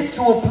get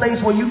to a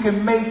place where you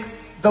can make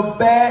the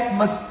bad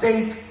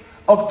mistake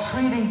of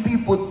treating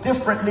people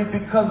differently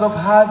because of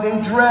how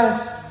they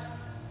dress?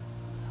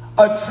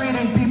 Or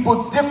treating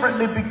people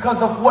differently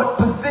because of what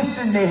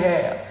position they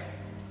have,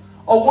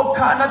 or what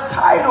kind of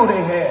title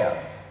they have?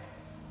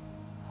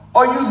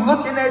 Are you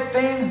looking at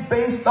things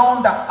based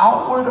on the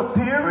outward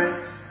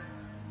appearance?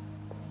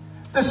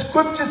 The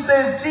scripture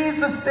says,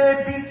 Jesus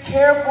said, be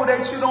careful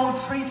that you don't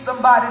treat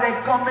somebody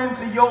that come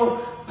into your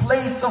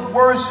place of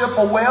worship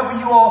or wherever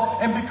you are,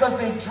 and because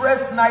they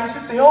dress nice, you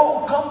say,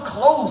 oh, come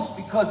close,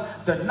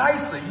 because the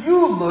nicer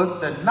you look,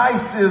 the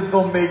nicer it's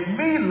gonna make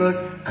me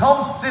look.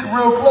 Come sit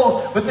real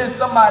close. But then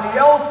somebody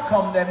else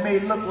come that may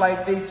look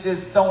like they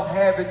just don't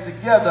have it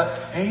together,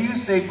 and you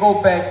say,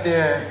 go back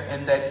there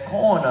in that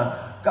corner.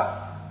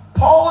 God,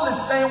 Paul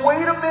is saying,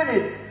 wait a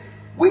minute,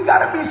 we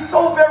got to be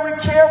so very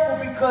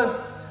careful,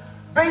 because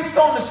based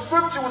on the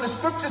scripture, when the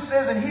scripture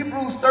says in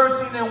Hebrews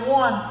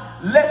 13:1,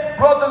 let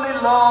brotherly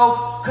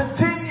love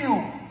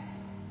continue.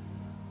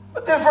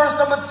 But then verse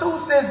number 2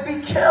 says,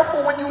 be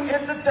careful when you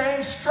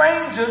entertain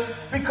strangers,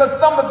 because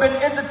some have been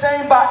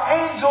entertained by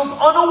angels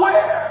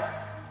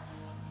unaware.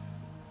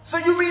 So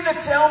you mean to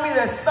tell me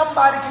that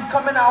somebody can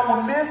come in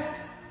our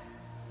midst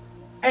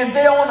and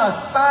they're on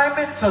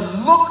assignment to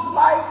look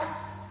like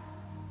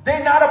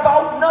they're not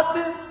about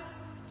nothing?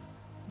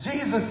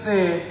 Jesus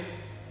said,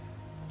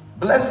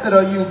 blessed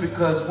are you,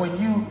 because when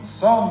you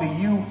saw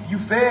me, you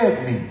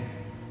fed me.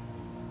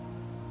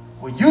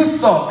 When you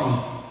saw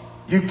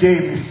me, You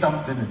gave me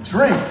something to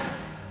drink.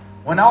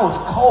 When I was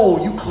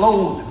cold, you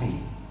clothed me.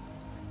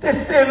 They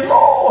said,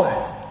 Lord.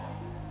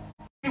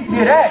 You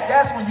hear that?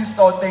 That's when you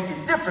start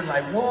thinking different.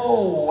 Like,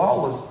 whoa,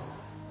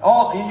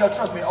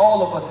 trust me,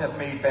 all of us have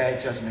made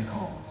bad judgment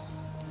calls.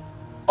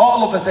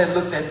 All of us have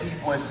looked at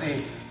people and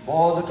said,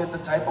 boy, look at the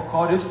type of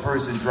car this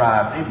person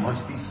drives. They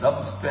must be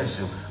something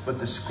special. But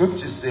the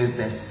scripture says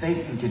that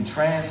Satan can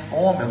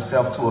transform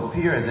himself to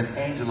appear as an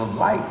angel of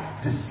light,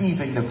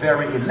 deceiving the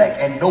very elect.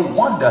 And no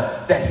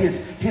wonder that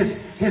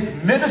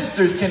his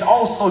ministers can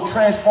also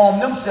transform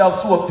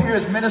themselves to appear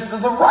as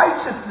ministers of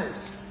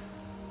righteousness.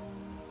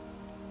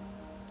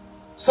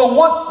 So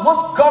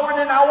what's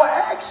governing our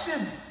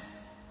actions?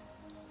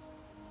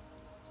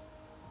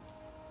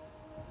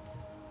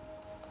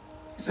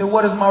 He said,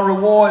 what is my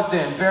reward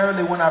then?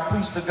 Verily, when I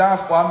preach the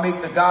gospel, I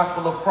make the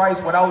gospel of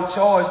Christ without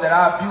charge, that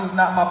I abuse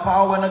not my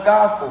power in the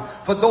gospel.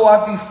 For though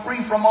I be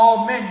free from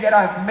all men, yet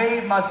I have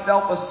made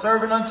myself a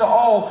servant unto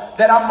all,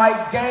 that I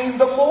might gain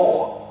the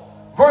more.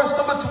 Verse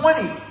number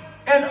 20,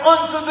 and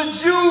unto the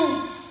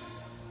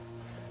Jews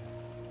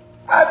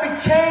I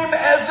became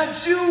as a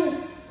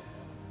Jew,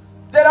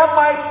 that I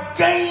might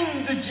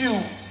gain the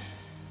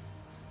Jews.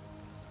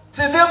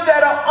 To them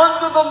that are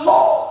under the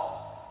law,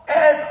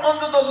 as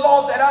under the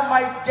law, that I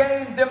might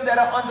gain them that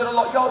are under the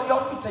law. Y'all,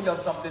 let me tell y'all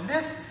something.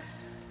 This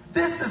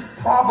is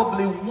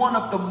probably one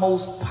of the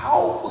most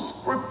powerful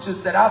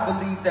scriptures that I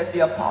believe that the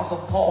Apostle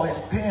Paul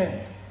has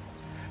penned.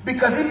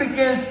 Because he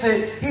begins to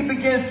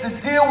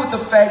deal with the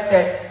fact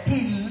that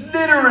he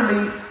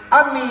literally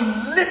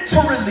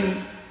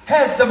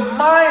has the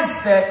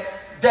mindset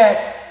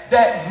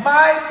that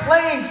my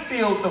playing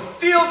field, the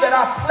field that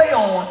I play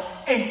on,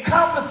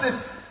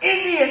 encompasses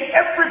any and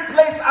every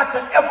place I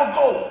could ever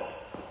go.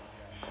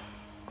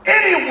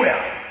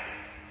 Anywhere.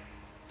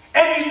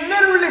 And he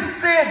literally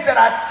says that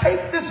I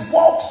take this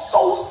walk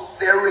so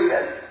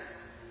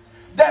serious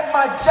that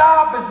my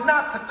job is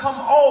not to come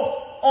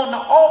off on the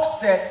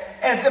offset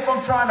as if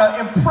I'm trying to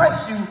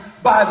impress you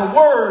by the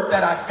word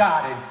that I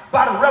got and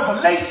by the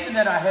revelation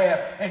that I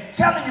have and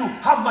telling you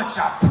how much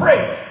I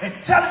pray and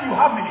telling you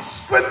how many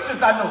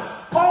scriptures I know.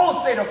 Paul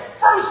said the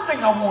first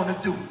thing I want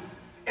to do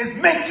is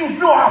make you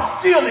know I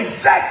feel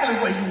exactly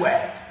where you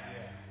at.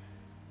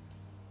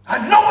 I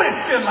know what it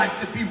feels like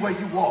to be where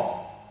you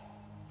are.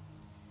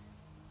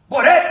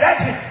 Boy, that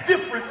hits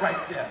different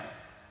right there.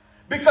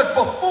 Because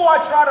before I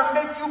try to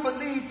make you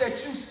believe that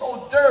you're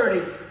so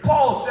dirty,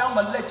 Paul said, I'm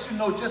going to let you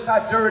know just how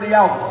dirty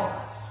I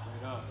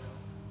was.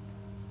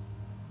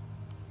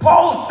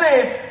 Paul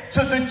says to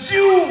the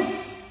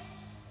Jews,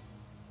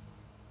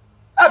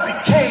 I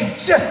became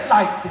just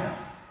like them.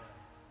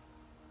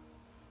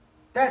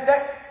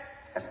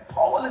 That's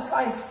Paul is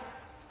like,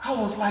 I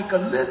was like a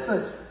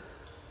lizard.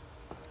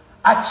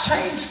 I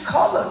changed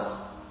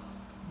colors,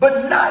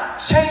 but not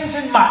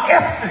changing my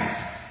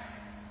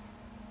essence.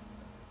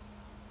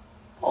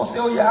 Paul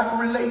said, oh yeah, I can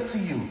relate to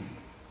you.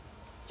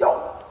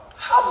 Yo,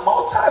 how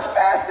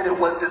multifaceted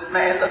was this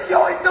man? Look,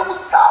 yo, it don't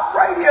stop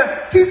right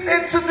here. He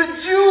said to the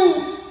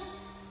Jews,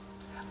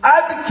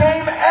 I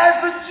became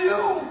as a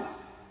Jew.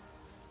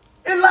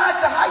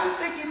 Elijah, how you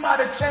think he might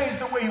have changed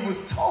the way he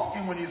was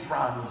talking when he was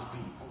around these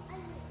people?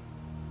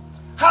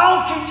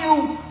 How can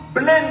you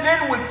blend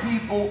in with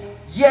people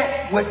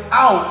yet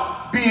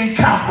without being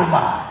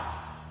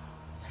compromised?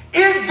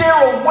 Is there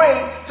a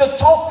way to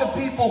talk to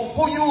people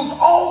who use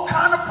all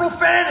kind of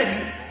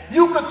profanity?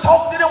 You could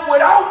talk to them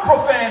without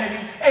profanity,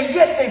 and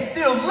yet they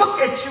still look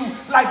at you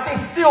like they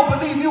still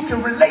believe you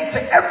can relate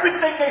to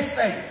everything they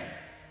say.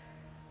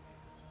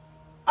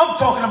 I'm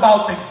talking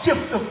about the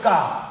gift of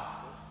God.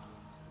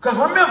 Because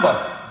remember,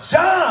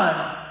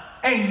 John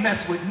ain't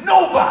messed with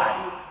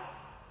nobody.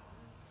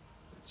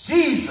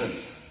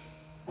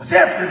 Jesus was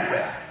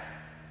everywhere.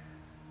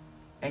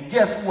 And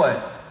guess what?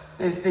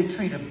 They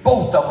treated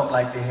both of them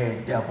like they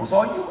had devils.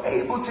 Are you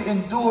able to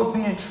endure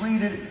being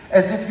treated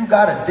as if you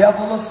got a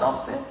devil or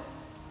something?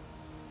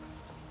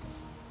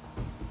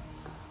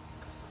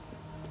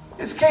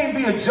 This can't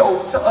be a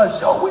joke to us,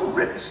 yo. We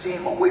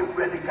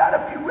really got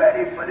to be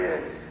ready for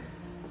this.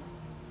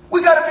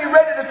 We got to be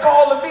ready to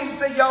call a meeting and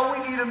say, yo, we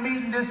need a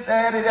meeting this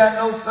Saturday. I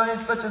know such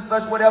and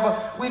such, whatever.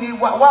 Why we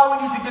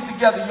need to get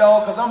together, y'all?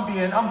 Because I'm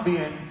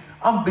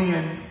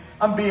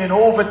being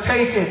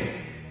overtaken.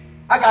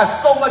 I got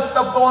so much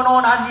stuff going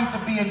on. I need to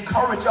be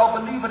encouraged. Y'all,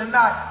 believe it or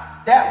not,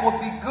 that would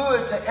be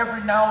good to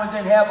every now and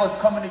then have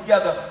us coming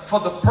together for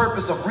the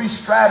purpose of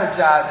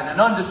re-strategizing and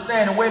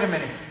understanding. Wait a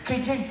minute.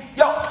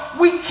 Y'all,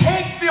 we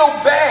can't feel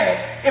bad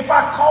if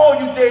I call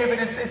you, David,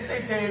 and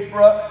say, Dave,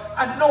 bro,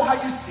 I know how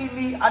you see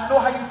me. I know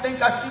how you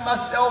think I see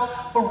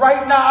myself. But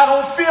right now, I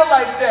don't feel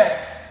like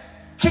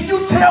that. Can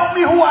you tell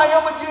me who I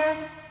am again?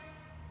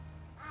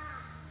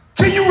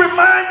 Can you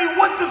remind me,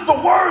 what does the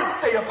word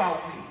say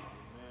about me?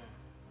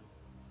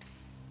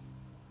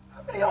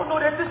 How many of y'all know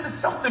that this is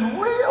something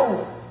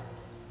real?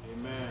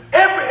 Amen.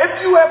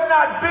 If you have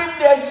not been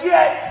there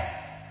yet,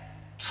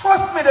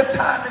 trust me, the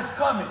time is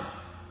coming.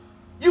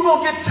 You're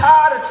going to get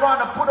tired of trying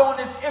to put on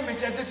this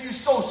image as if you're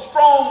so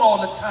strong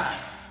all the time.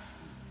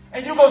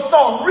 And you're going to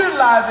start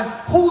realizing,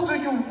 who do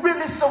you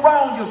really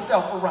surround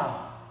yourself around?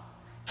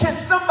 Can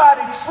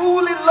somebody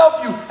truly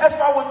love you? That's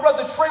why when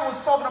Brother Trey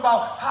was talking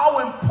about how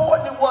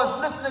important it was,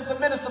 listening to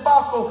Minister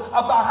Bosco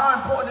about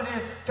how important it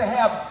is to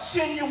have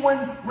genuine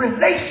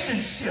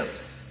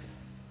relationships.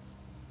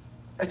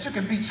 That you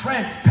can be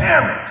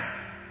transparent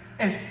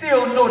and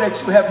still know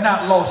that you have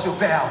not lost your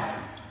value.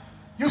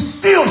 You're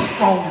still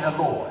strong in the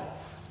Lord.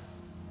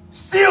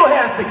 Still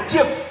has the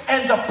gift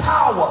and the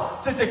power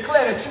to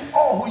declare that you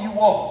are who you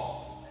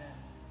are.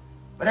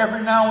 But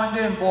every now and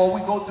then, boy,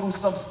 we go through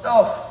some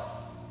stuff.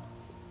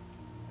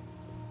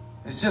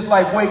 It's just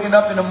like waking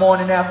up in the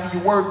morning after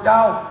you worked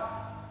out.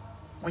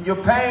 When your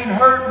pain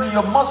hurt and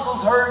your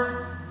muscles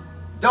hurt,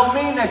 don't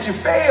mean that you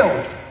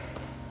failed.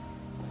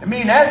 It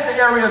means that's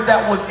the areas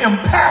that was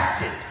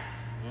impacted.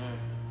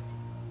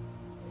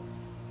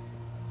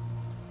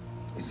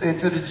 He said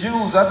to the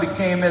Jews, I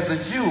became as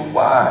a Jew.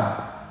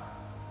 Why?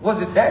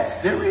 Was it that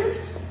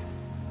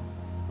serious?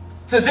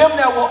 To them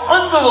that were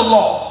under the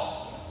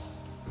law,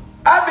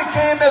 I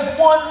became as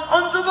one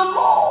under the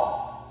law,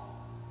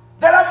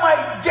 that I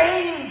might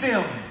gain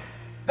them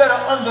that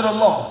are under the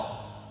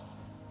law.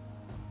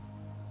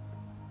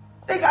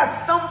 They got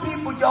some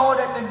people, y'all,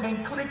 that have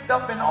been clicked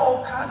up in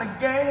all kind of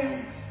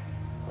gangs,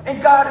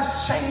 and God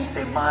has changed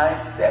their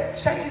mindset,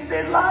 changed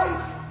their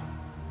life.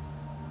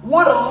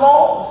 What a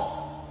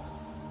loss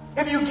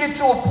if you get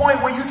to a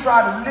point where you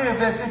try to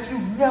live as if you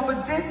never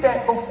did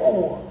that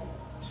before.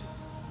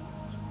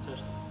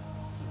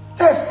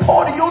 That's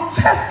part of your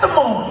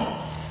testimony.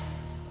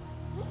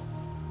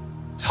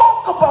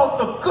 Talk about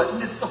the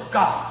goodness of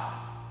God.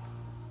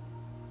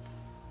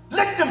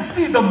 Let them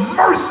see the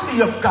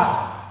mercy of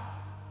God.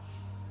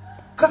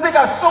 Because they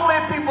got so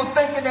many people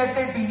thinking that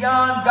they're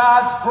beyond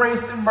God's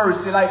grace and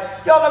mercy. Like,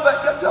 y'all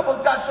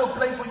ever got to a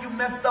place where you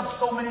messed up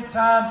so many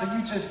times and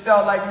you just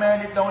felt like,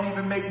 man, it don't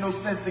even make no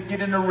sense to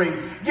get in the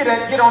race. Get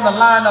on the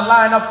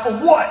line up for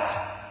what?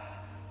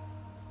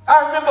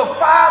 I remember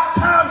 5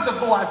 times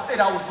ago I said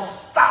I was going to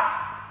stop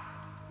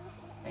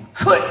and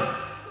couldn't.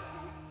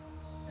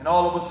 And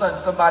all of a sudden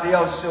somebody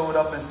else showed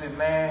up and said,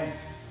 man,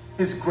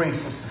 his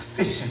grace was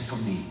sufficient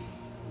for me.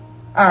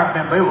 I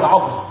remember I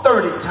was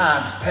 30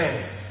 times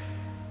past.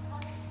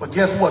 But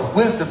guess what?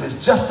 Wisdom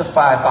is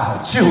justified by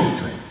her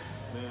children.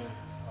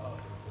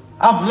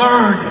 I've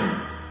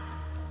learned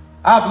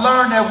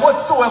that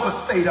whatsoever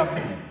state I'm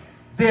in,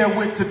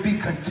 therewith to be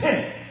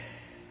content.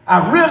 I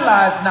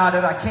realize now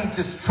that I can't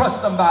just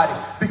trust somebody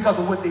because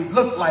of what they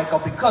look like or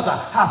because of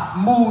how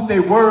smooth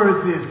their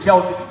words is,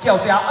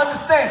 Kelsey. I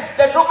understand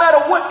that no matter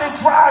what they're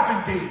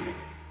driving, David,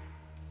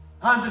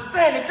 I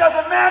understand it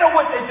doesn't matter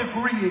what their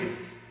degree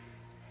is.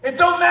 It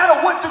don't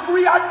matter what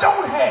degree I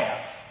don't have.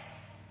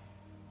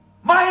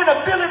 My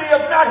inability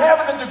of not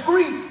having a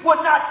degree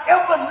will not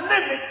ever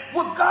limit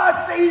what God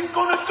says he's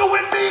going to do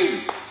in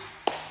me.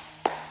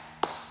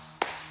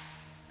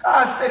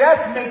 God said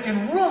that's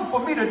making room for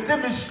me to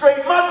demonstrate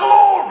my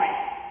glory.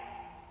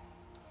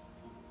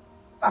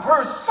 I've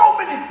heard so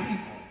many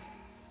people.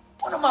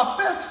 One of my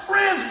best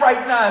friends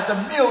right now is a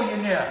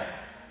millionaire.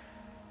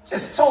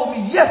 Just told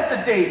me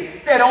yesterday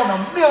that on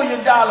 $1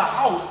 million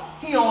house,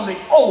 he only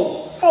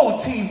owed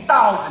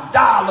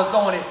 $14,000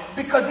 on it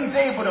because he's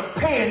able to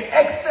pay in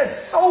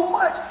excess so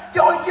much.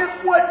 Y'all,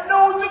 guess what?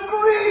 No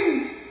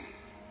degree.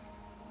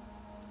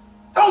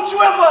 Don't you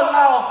ever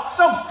allow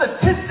some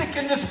statistic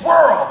in this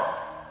world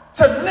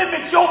to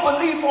limit your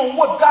belief on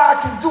what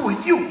God can do in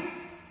you.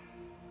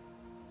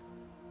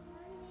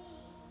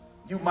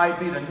 You might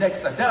be the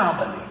next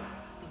anomaly.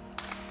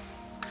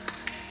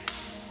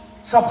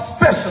 Something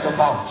special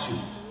about you.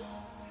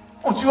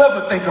 Don't you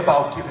ever think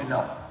about giving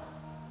up.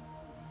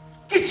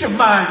 Get your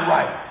mind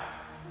right.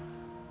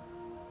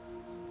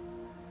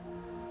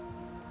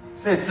 It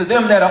says to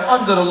them that are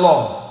under the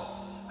law,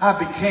 I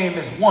became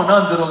as one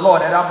under the law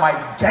that I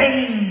might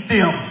gain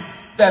them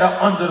that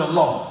are under the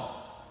law.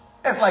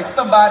 That's like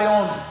somebody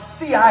on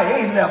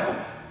CIA level.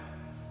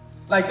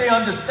 Like they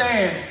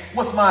understand,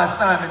 what's my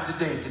assignment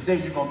today? Today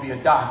you're going to be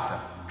a doctor.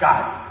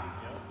 Got it.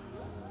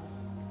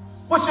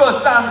 What's your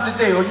assignment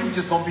today? Or you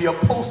just going to be a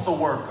postal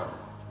worker?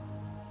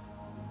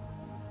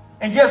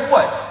 And guess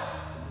what?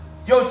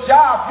 Your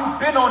job, you've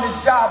been on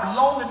this job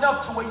long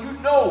enough to where you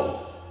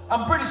know.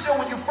 I'm pretty sure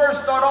when you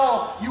first start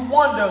off, you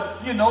wonder,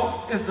 you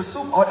know, is the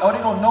soup, are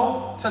they going to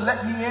know to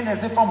let me in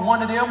as if I'm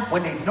one of them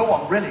when they know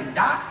I'm really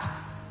not?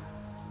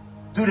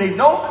 Do they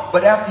know?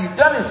 But after you've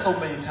done it so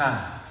many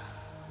times,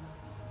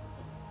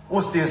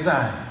 what's the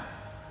assignment?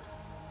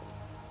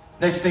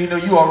 Next thing you know,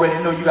 you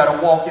already know you got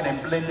to walk in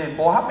and blend in.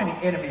 Boy, how many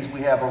enemies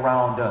we have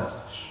around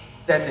us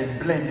that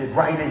they blended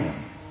right in.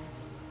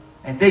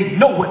 And they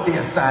know what their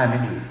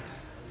assignment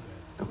is.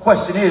 The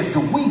question is,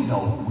 do we know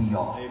who we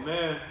are?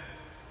 Amen.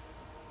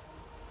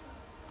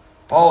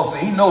 Paul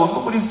said he knows.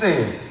 Look what he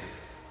says.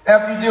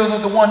 After he deals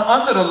with the one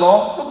under the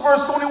law, look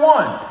verse 21.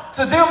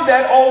 To them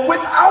that are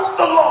without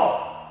the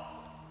law.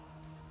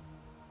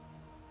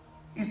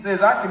 He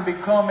says, I can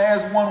become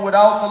as one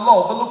without the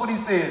law. But look what he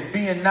says,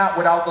 being not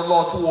without the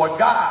law toward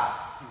God.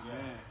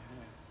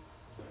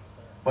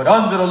 but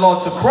under the law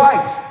to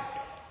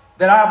Christ,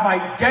 that I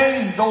might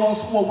gain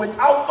those who are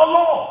without the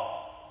law.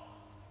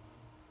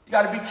 You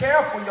got to be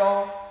careful,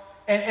 y'all.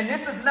 And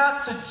this is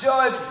not to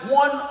judge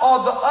one or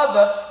the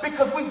other,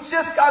 because we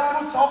just got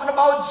through talking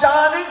about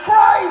John and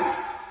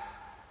Christ.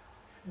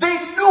 They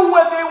knew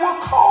where they were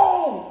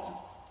called.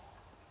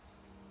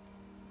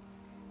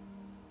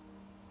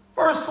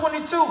 Verse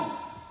 22.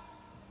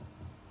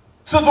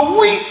 To the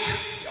weak,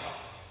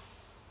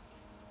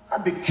 I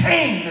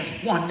became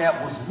as one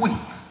that was weak.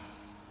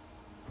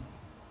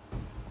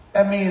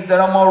 That means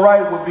that I'm all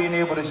right with being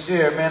able to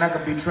share. Man, I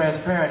can be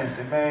transparent and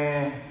say,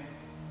 man,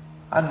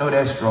 I know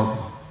that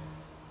struggle.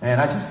 Man,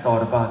 I just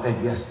thought about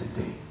that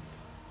yesterday.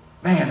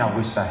 Man, I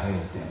wish I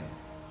had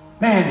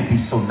that. Man, it'd be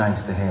so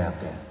nice to have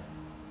that.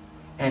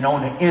 And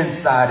on the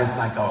inside, it's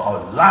like a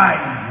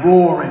lion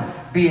roaring,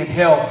 being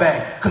held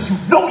back, because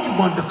you know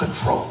you're under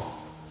control.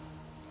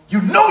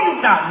 You know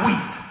you're not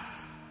weak.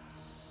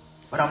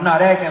 But I'm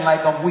not acting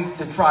like I'm weak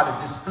to try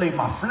to display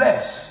my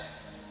flesh.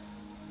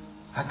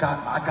 I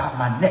got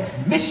my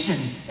next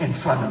mission in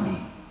front of me.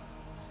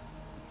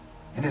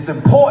 And it's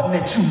important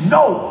that you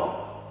know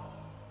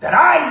that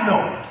I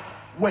know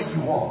where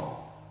you are.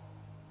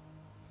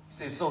 He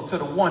says, so to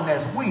the one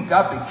that's weak,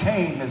 I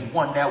became as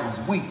one that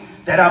was weak,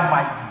 that I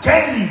might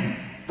gain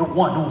the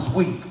one who's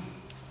weak.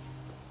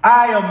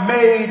 I am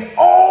made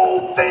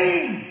all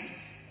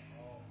things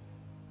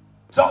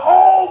to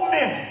all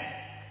men,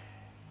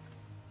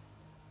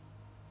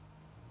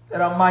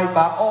 that I might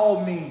by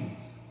all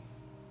means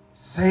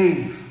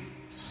save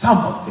some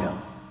of them.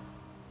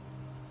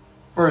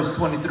 Verse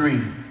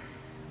 23.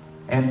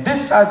 And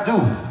this I do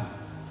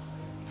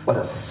for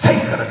the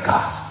sake of the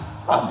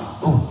gospel.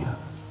 Hallelujah.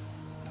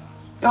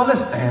 Y'all,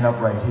 let's stand up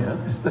right here.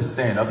 Let's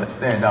stand up. Let's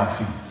stand our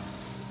feet.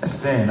 Let's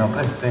stand up.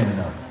 Let's stand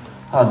up.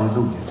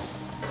 Hallelujah.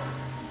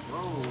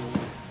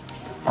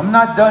 I'm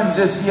not done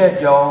just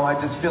yet, y'all. I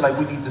just feel like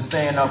we need to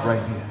stand up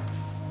right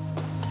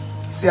here.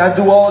 See, I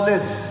do all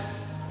this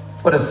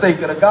for the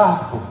sake of the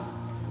gospel.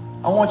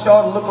 I want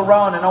y'all to look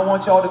around and I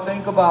want y'all to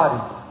think about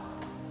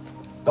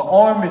it. The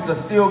armies are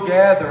still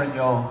gathering,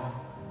 y'all.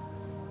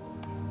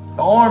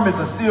 The armies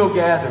are still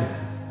gathering.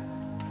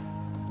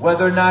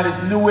 Whether or not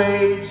it's New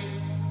Age,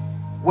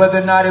 whether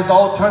or not it's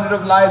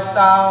alternative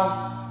lifestyles,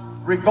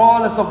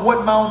 regardless of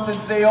what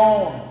mountains they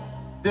own,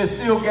 they're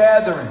still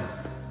gathering.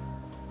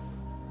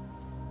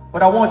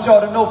 But I want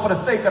y'all to know, for the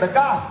sake of the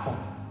gospel,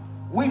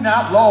 we're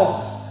not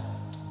lost.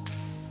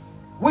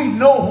 We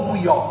know who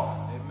we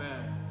are.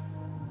 Amen.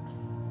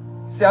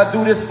 See, I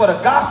do this for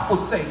the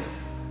gospel's sake,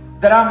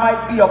 that I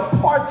might be a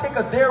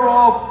partaker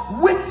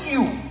thereof with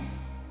you.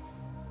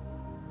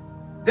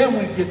 Then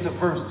we get to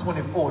verse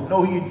 24.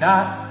 Know ye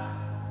not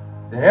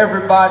that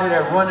everybody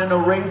that run in a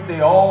race,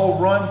 they all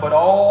run, but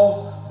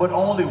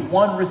only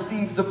one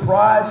receives the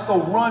prize?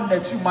 So run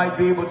that you might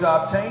be able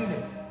to obtain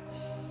it.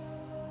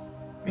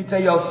 Let me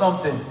tell y'all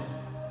something.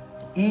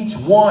 Each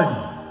one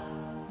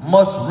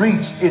must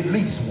reach at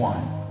least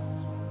one.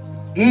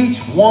 Each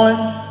one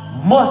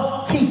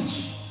must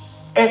teach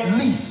at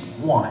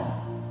least one.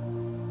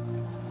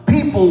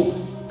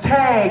 People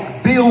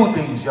tag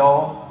buildings,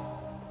 y'all.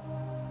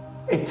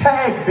 They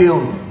tag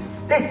buildings.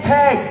 They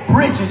tag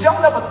bridges.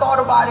 Y'all never thought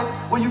about it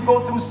when you go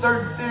through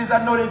certain cities?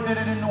 I know they did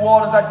it in New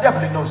Orleans. I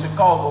definitely know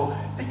Chicago.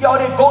 Y'all,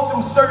 they go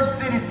through certain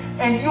cities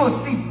and you'll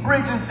see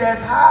bridges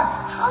that's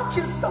high. How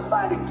can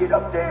somebody get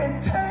up there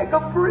and tag a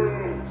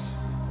bridge?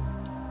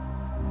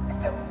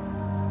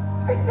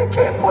 They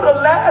can't put a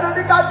ladder.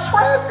 They got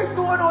traffic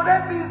going on.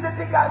 That means that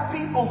they got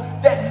people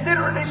that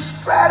literally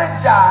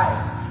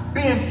strategize,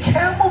 being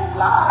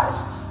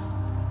camouflaged,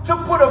 to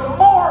put a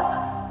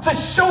mark to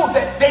show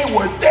that they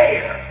were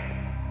there.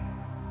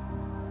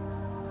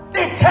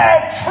 They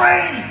tag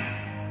trains.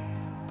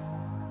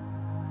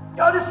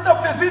 Y'all, this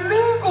stuff is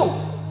illegal.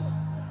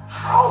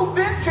 How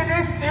then can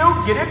they still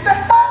get it to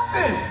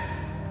happen?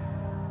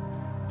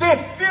 They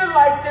feel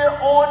like they're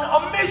on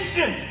a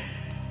mission.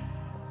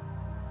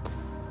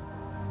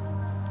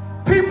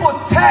 People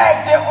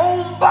tag their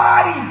own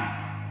bodies.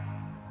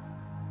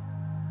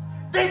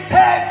 They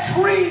tag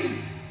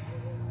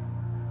trees,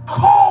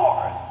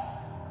 cars,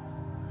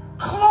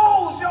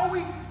 clothes. Yo,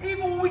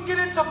 even when we get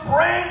into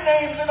brand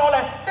names and all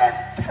that,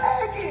 that's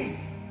tagging.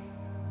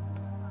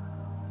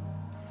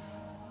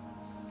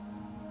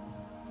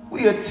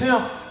 We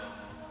attempt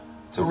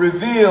to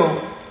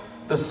reveal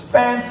the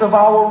spans of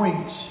our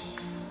reach.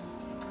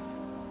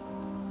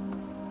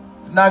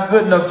 It's not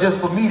good enough just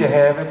for me to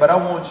have it, but I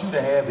want you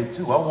to have it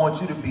too. I want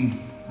you to be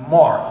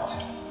marked.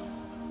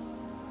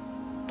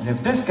 And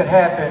if this could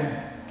happen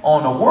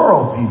on a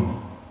worldview,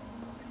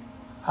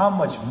 how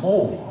much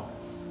more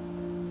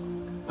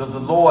does the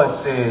Lord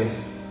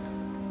says,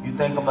 you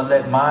think I'm going to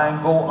let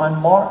mine go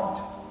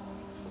unmarked?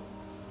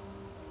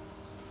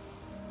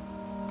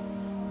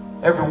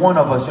 Every one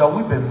of us, y'all,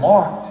 we've been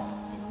marked.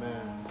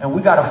 Amen. And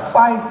we got to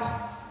fight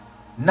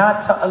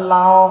not to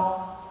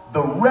allow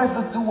the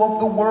residue of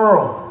the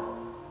world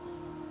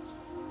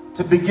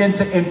to begin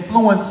to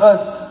influence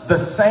us the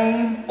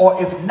same,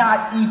 or if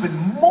not even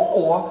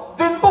more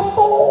than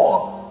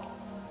before.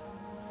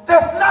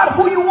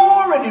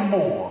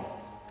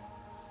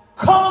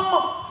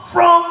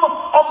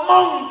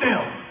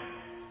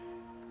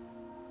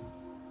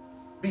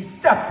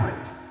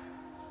 separate.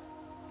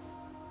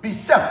 Be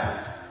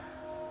separate.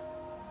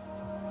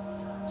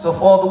 So,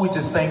 Father, we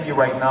just thank you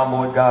right now,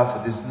 Lord God,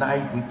 for this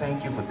night. We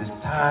thank you for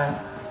this time.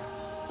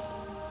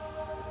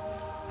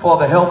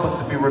 Father, help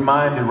us to be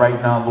reminded right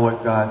now,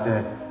 Lord God,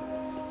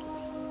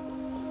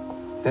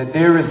 that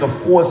there is a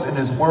force in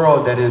this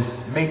world that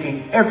is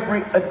making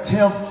every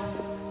attempt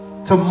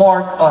to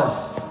mark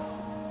us.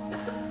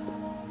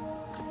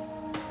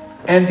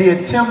 And the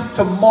attempts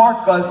to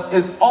mark us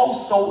is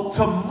also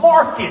to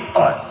market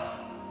us.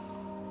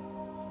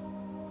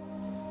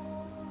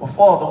 Well,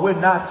 Father, we're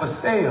not for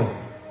sale.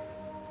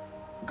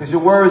 Because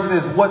your word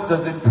says, what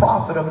does it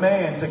profit a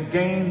man to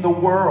gain the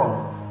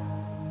world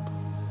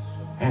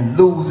and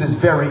lose his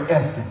very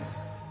essence?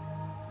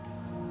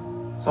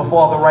 So,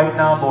 Father, right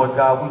now, Lord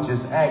God, we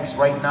just ask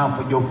right now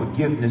for your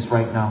forgiveness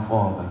right now,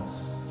 Father.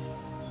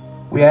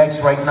 We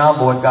ask right now,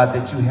 Lord God,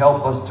 that you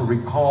help us to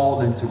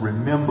recall and to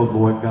remember,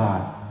 Lord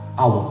God,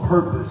 our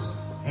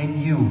purpose in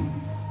you.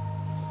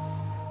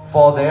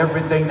 Father,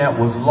 everything that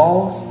was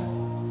lost,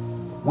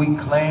 we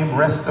claim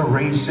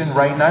restoration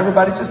right now.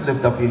 Everybody just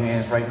lift up your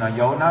hands right now,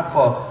 y'all. Not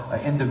for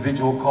an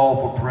individual call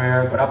for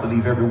prayer, but I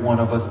believe every one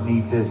of us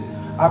need this.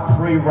 I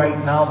pray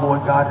right now,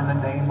 Lord God, in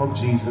the name of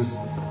Jesus,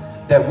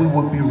 that we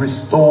would be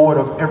restored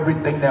of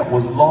everything that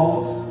was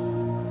lost,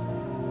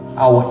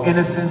 our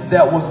innocence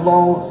that was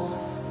lost.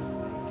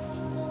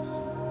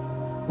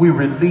 We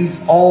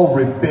release all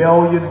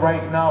rebellion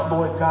right now,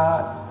 Lord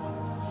God.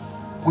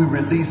 We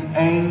release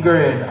anger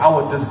and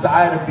our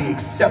desire to be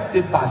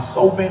accepted by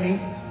so many.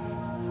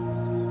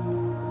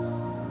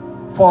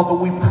 Father,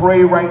 we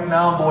pray right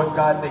now, Lord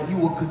God, that you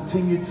will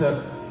continue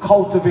to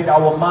cultivate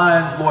our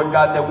minds, Lord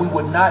God, that we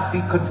would not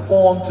be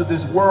conformed to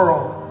this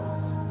world,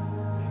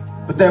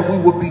 but that we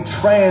would be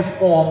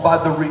transformed by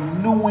the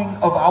renewing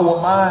of our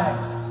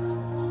minds.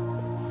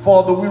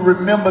 Father, we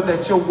remember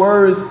that your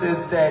word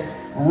says that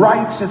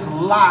righteous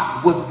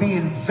Lot was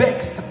being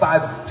vexed by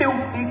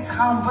filthy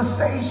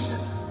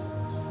conversations.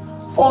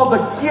 Father,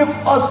 give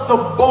us the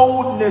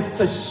boldness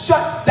to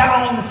shut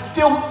down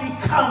filthy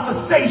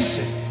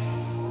conversations.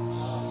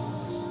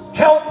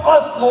 Help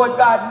us, Lord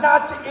God,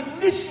 not to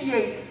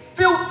initiate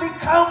filthy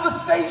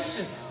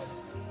conversations.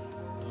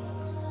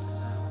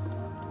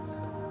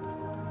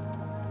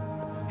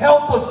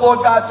 Help us, Lord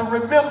God, to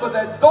remember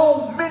that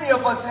though many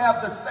of us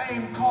have the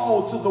same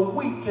call to the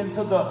weak and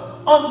to the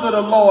under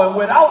the law and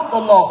without the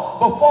law,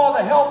 but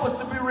Father, help us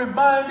to be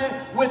reminded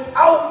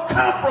without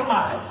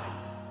compromising.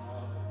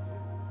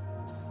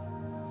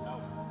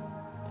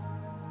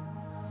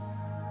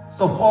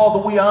 So,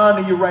 Father, we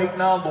honor you right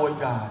now, Lord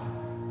God.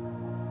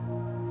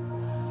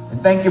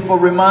 And thank you for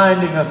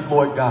reminding us,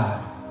 Lord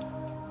God,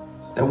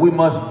 that we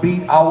must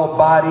beat our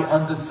body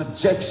under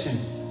subjection.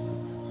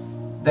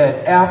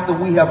 That after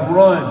we have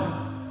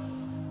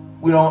run,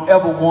 we don't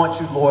ever want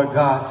you, Lord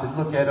God, to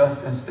look at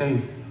us and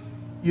say,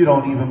 you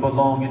don't even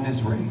belong in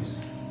this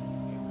race.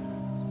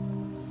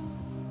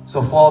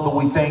 So, Father,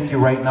 we thank you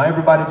right now.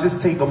 Everybody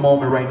just take a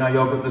moment right now,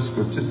 y'all, because the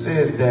scripture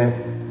says that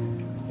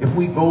if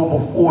we go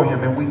before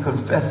him and we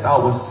confess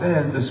our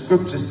sins, the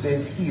scripture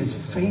says he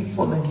is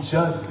faithful and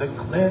just to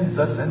cleanse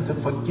us and to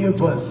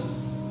forgive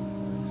us.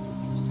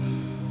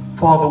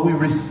 Father, we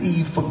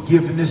receive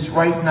forgiveness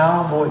right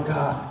now, Lord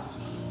God.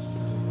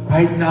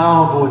 Right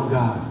now, Lord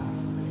God,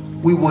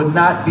 we will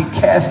not be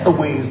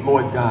castaways,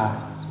 Lord God.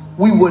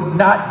 We would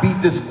not be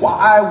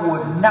disqualified. I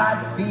would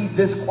not be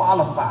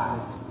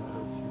disqualified.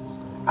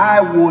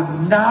 I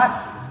would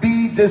not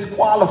be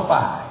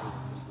disqualified.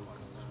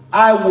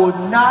 I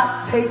will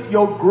not take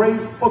your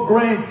grace for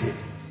granted.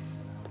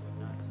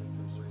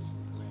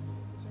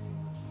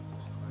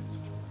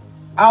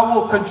 I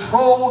will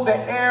control the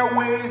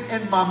airways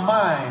in my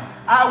mind.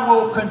 I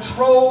will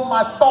control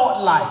my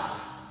thought life.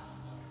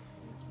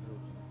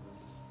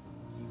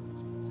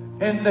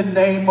 In the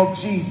name of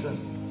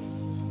Jesus.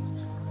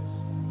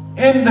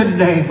 In the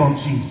name of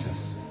Jesus.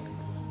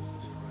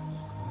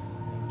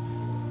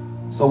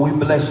 So we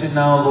bless you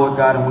now, Lord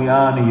God, and we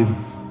honor you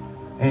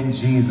in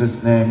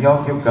Jesus' name.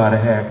 Y'all give God a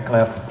hand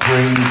clap of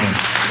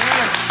praise.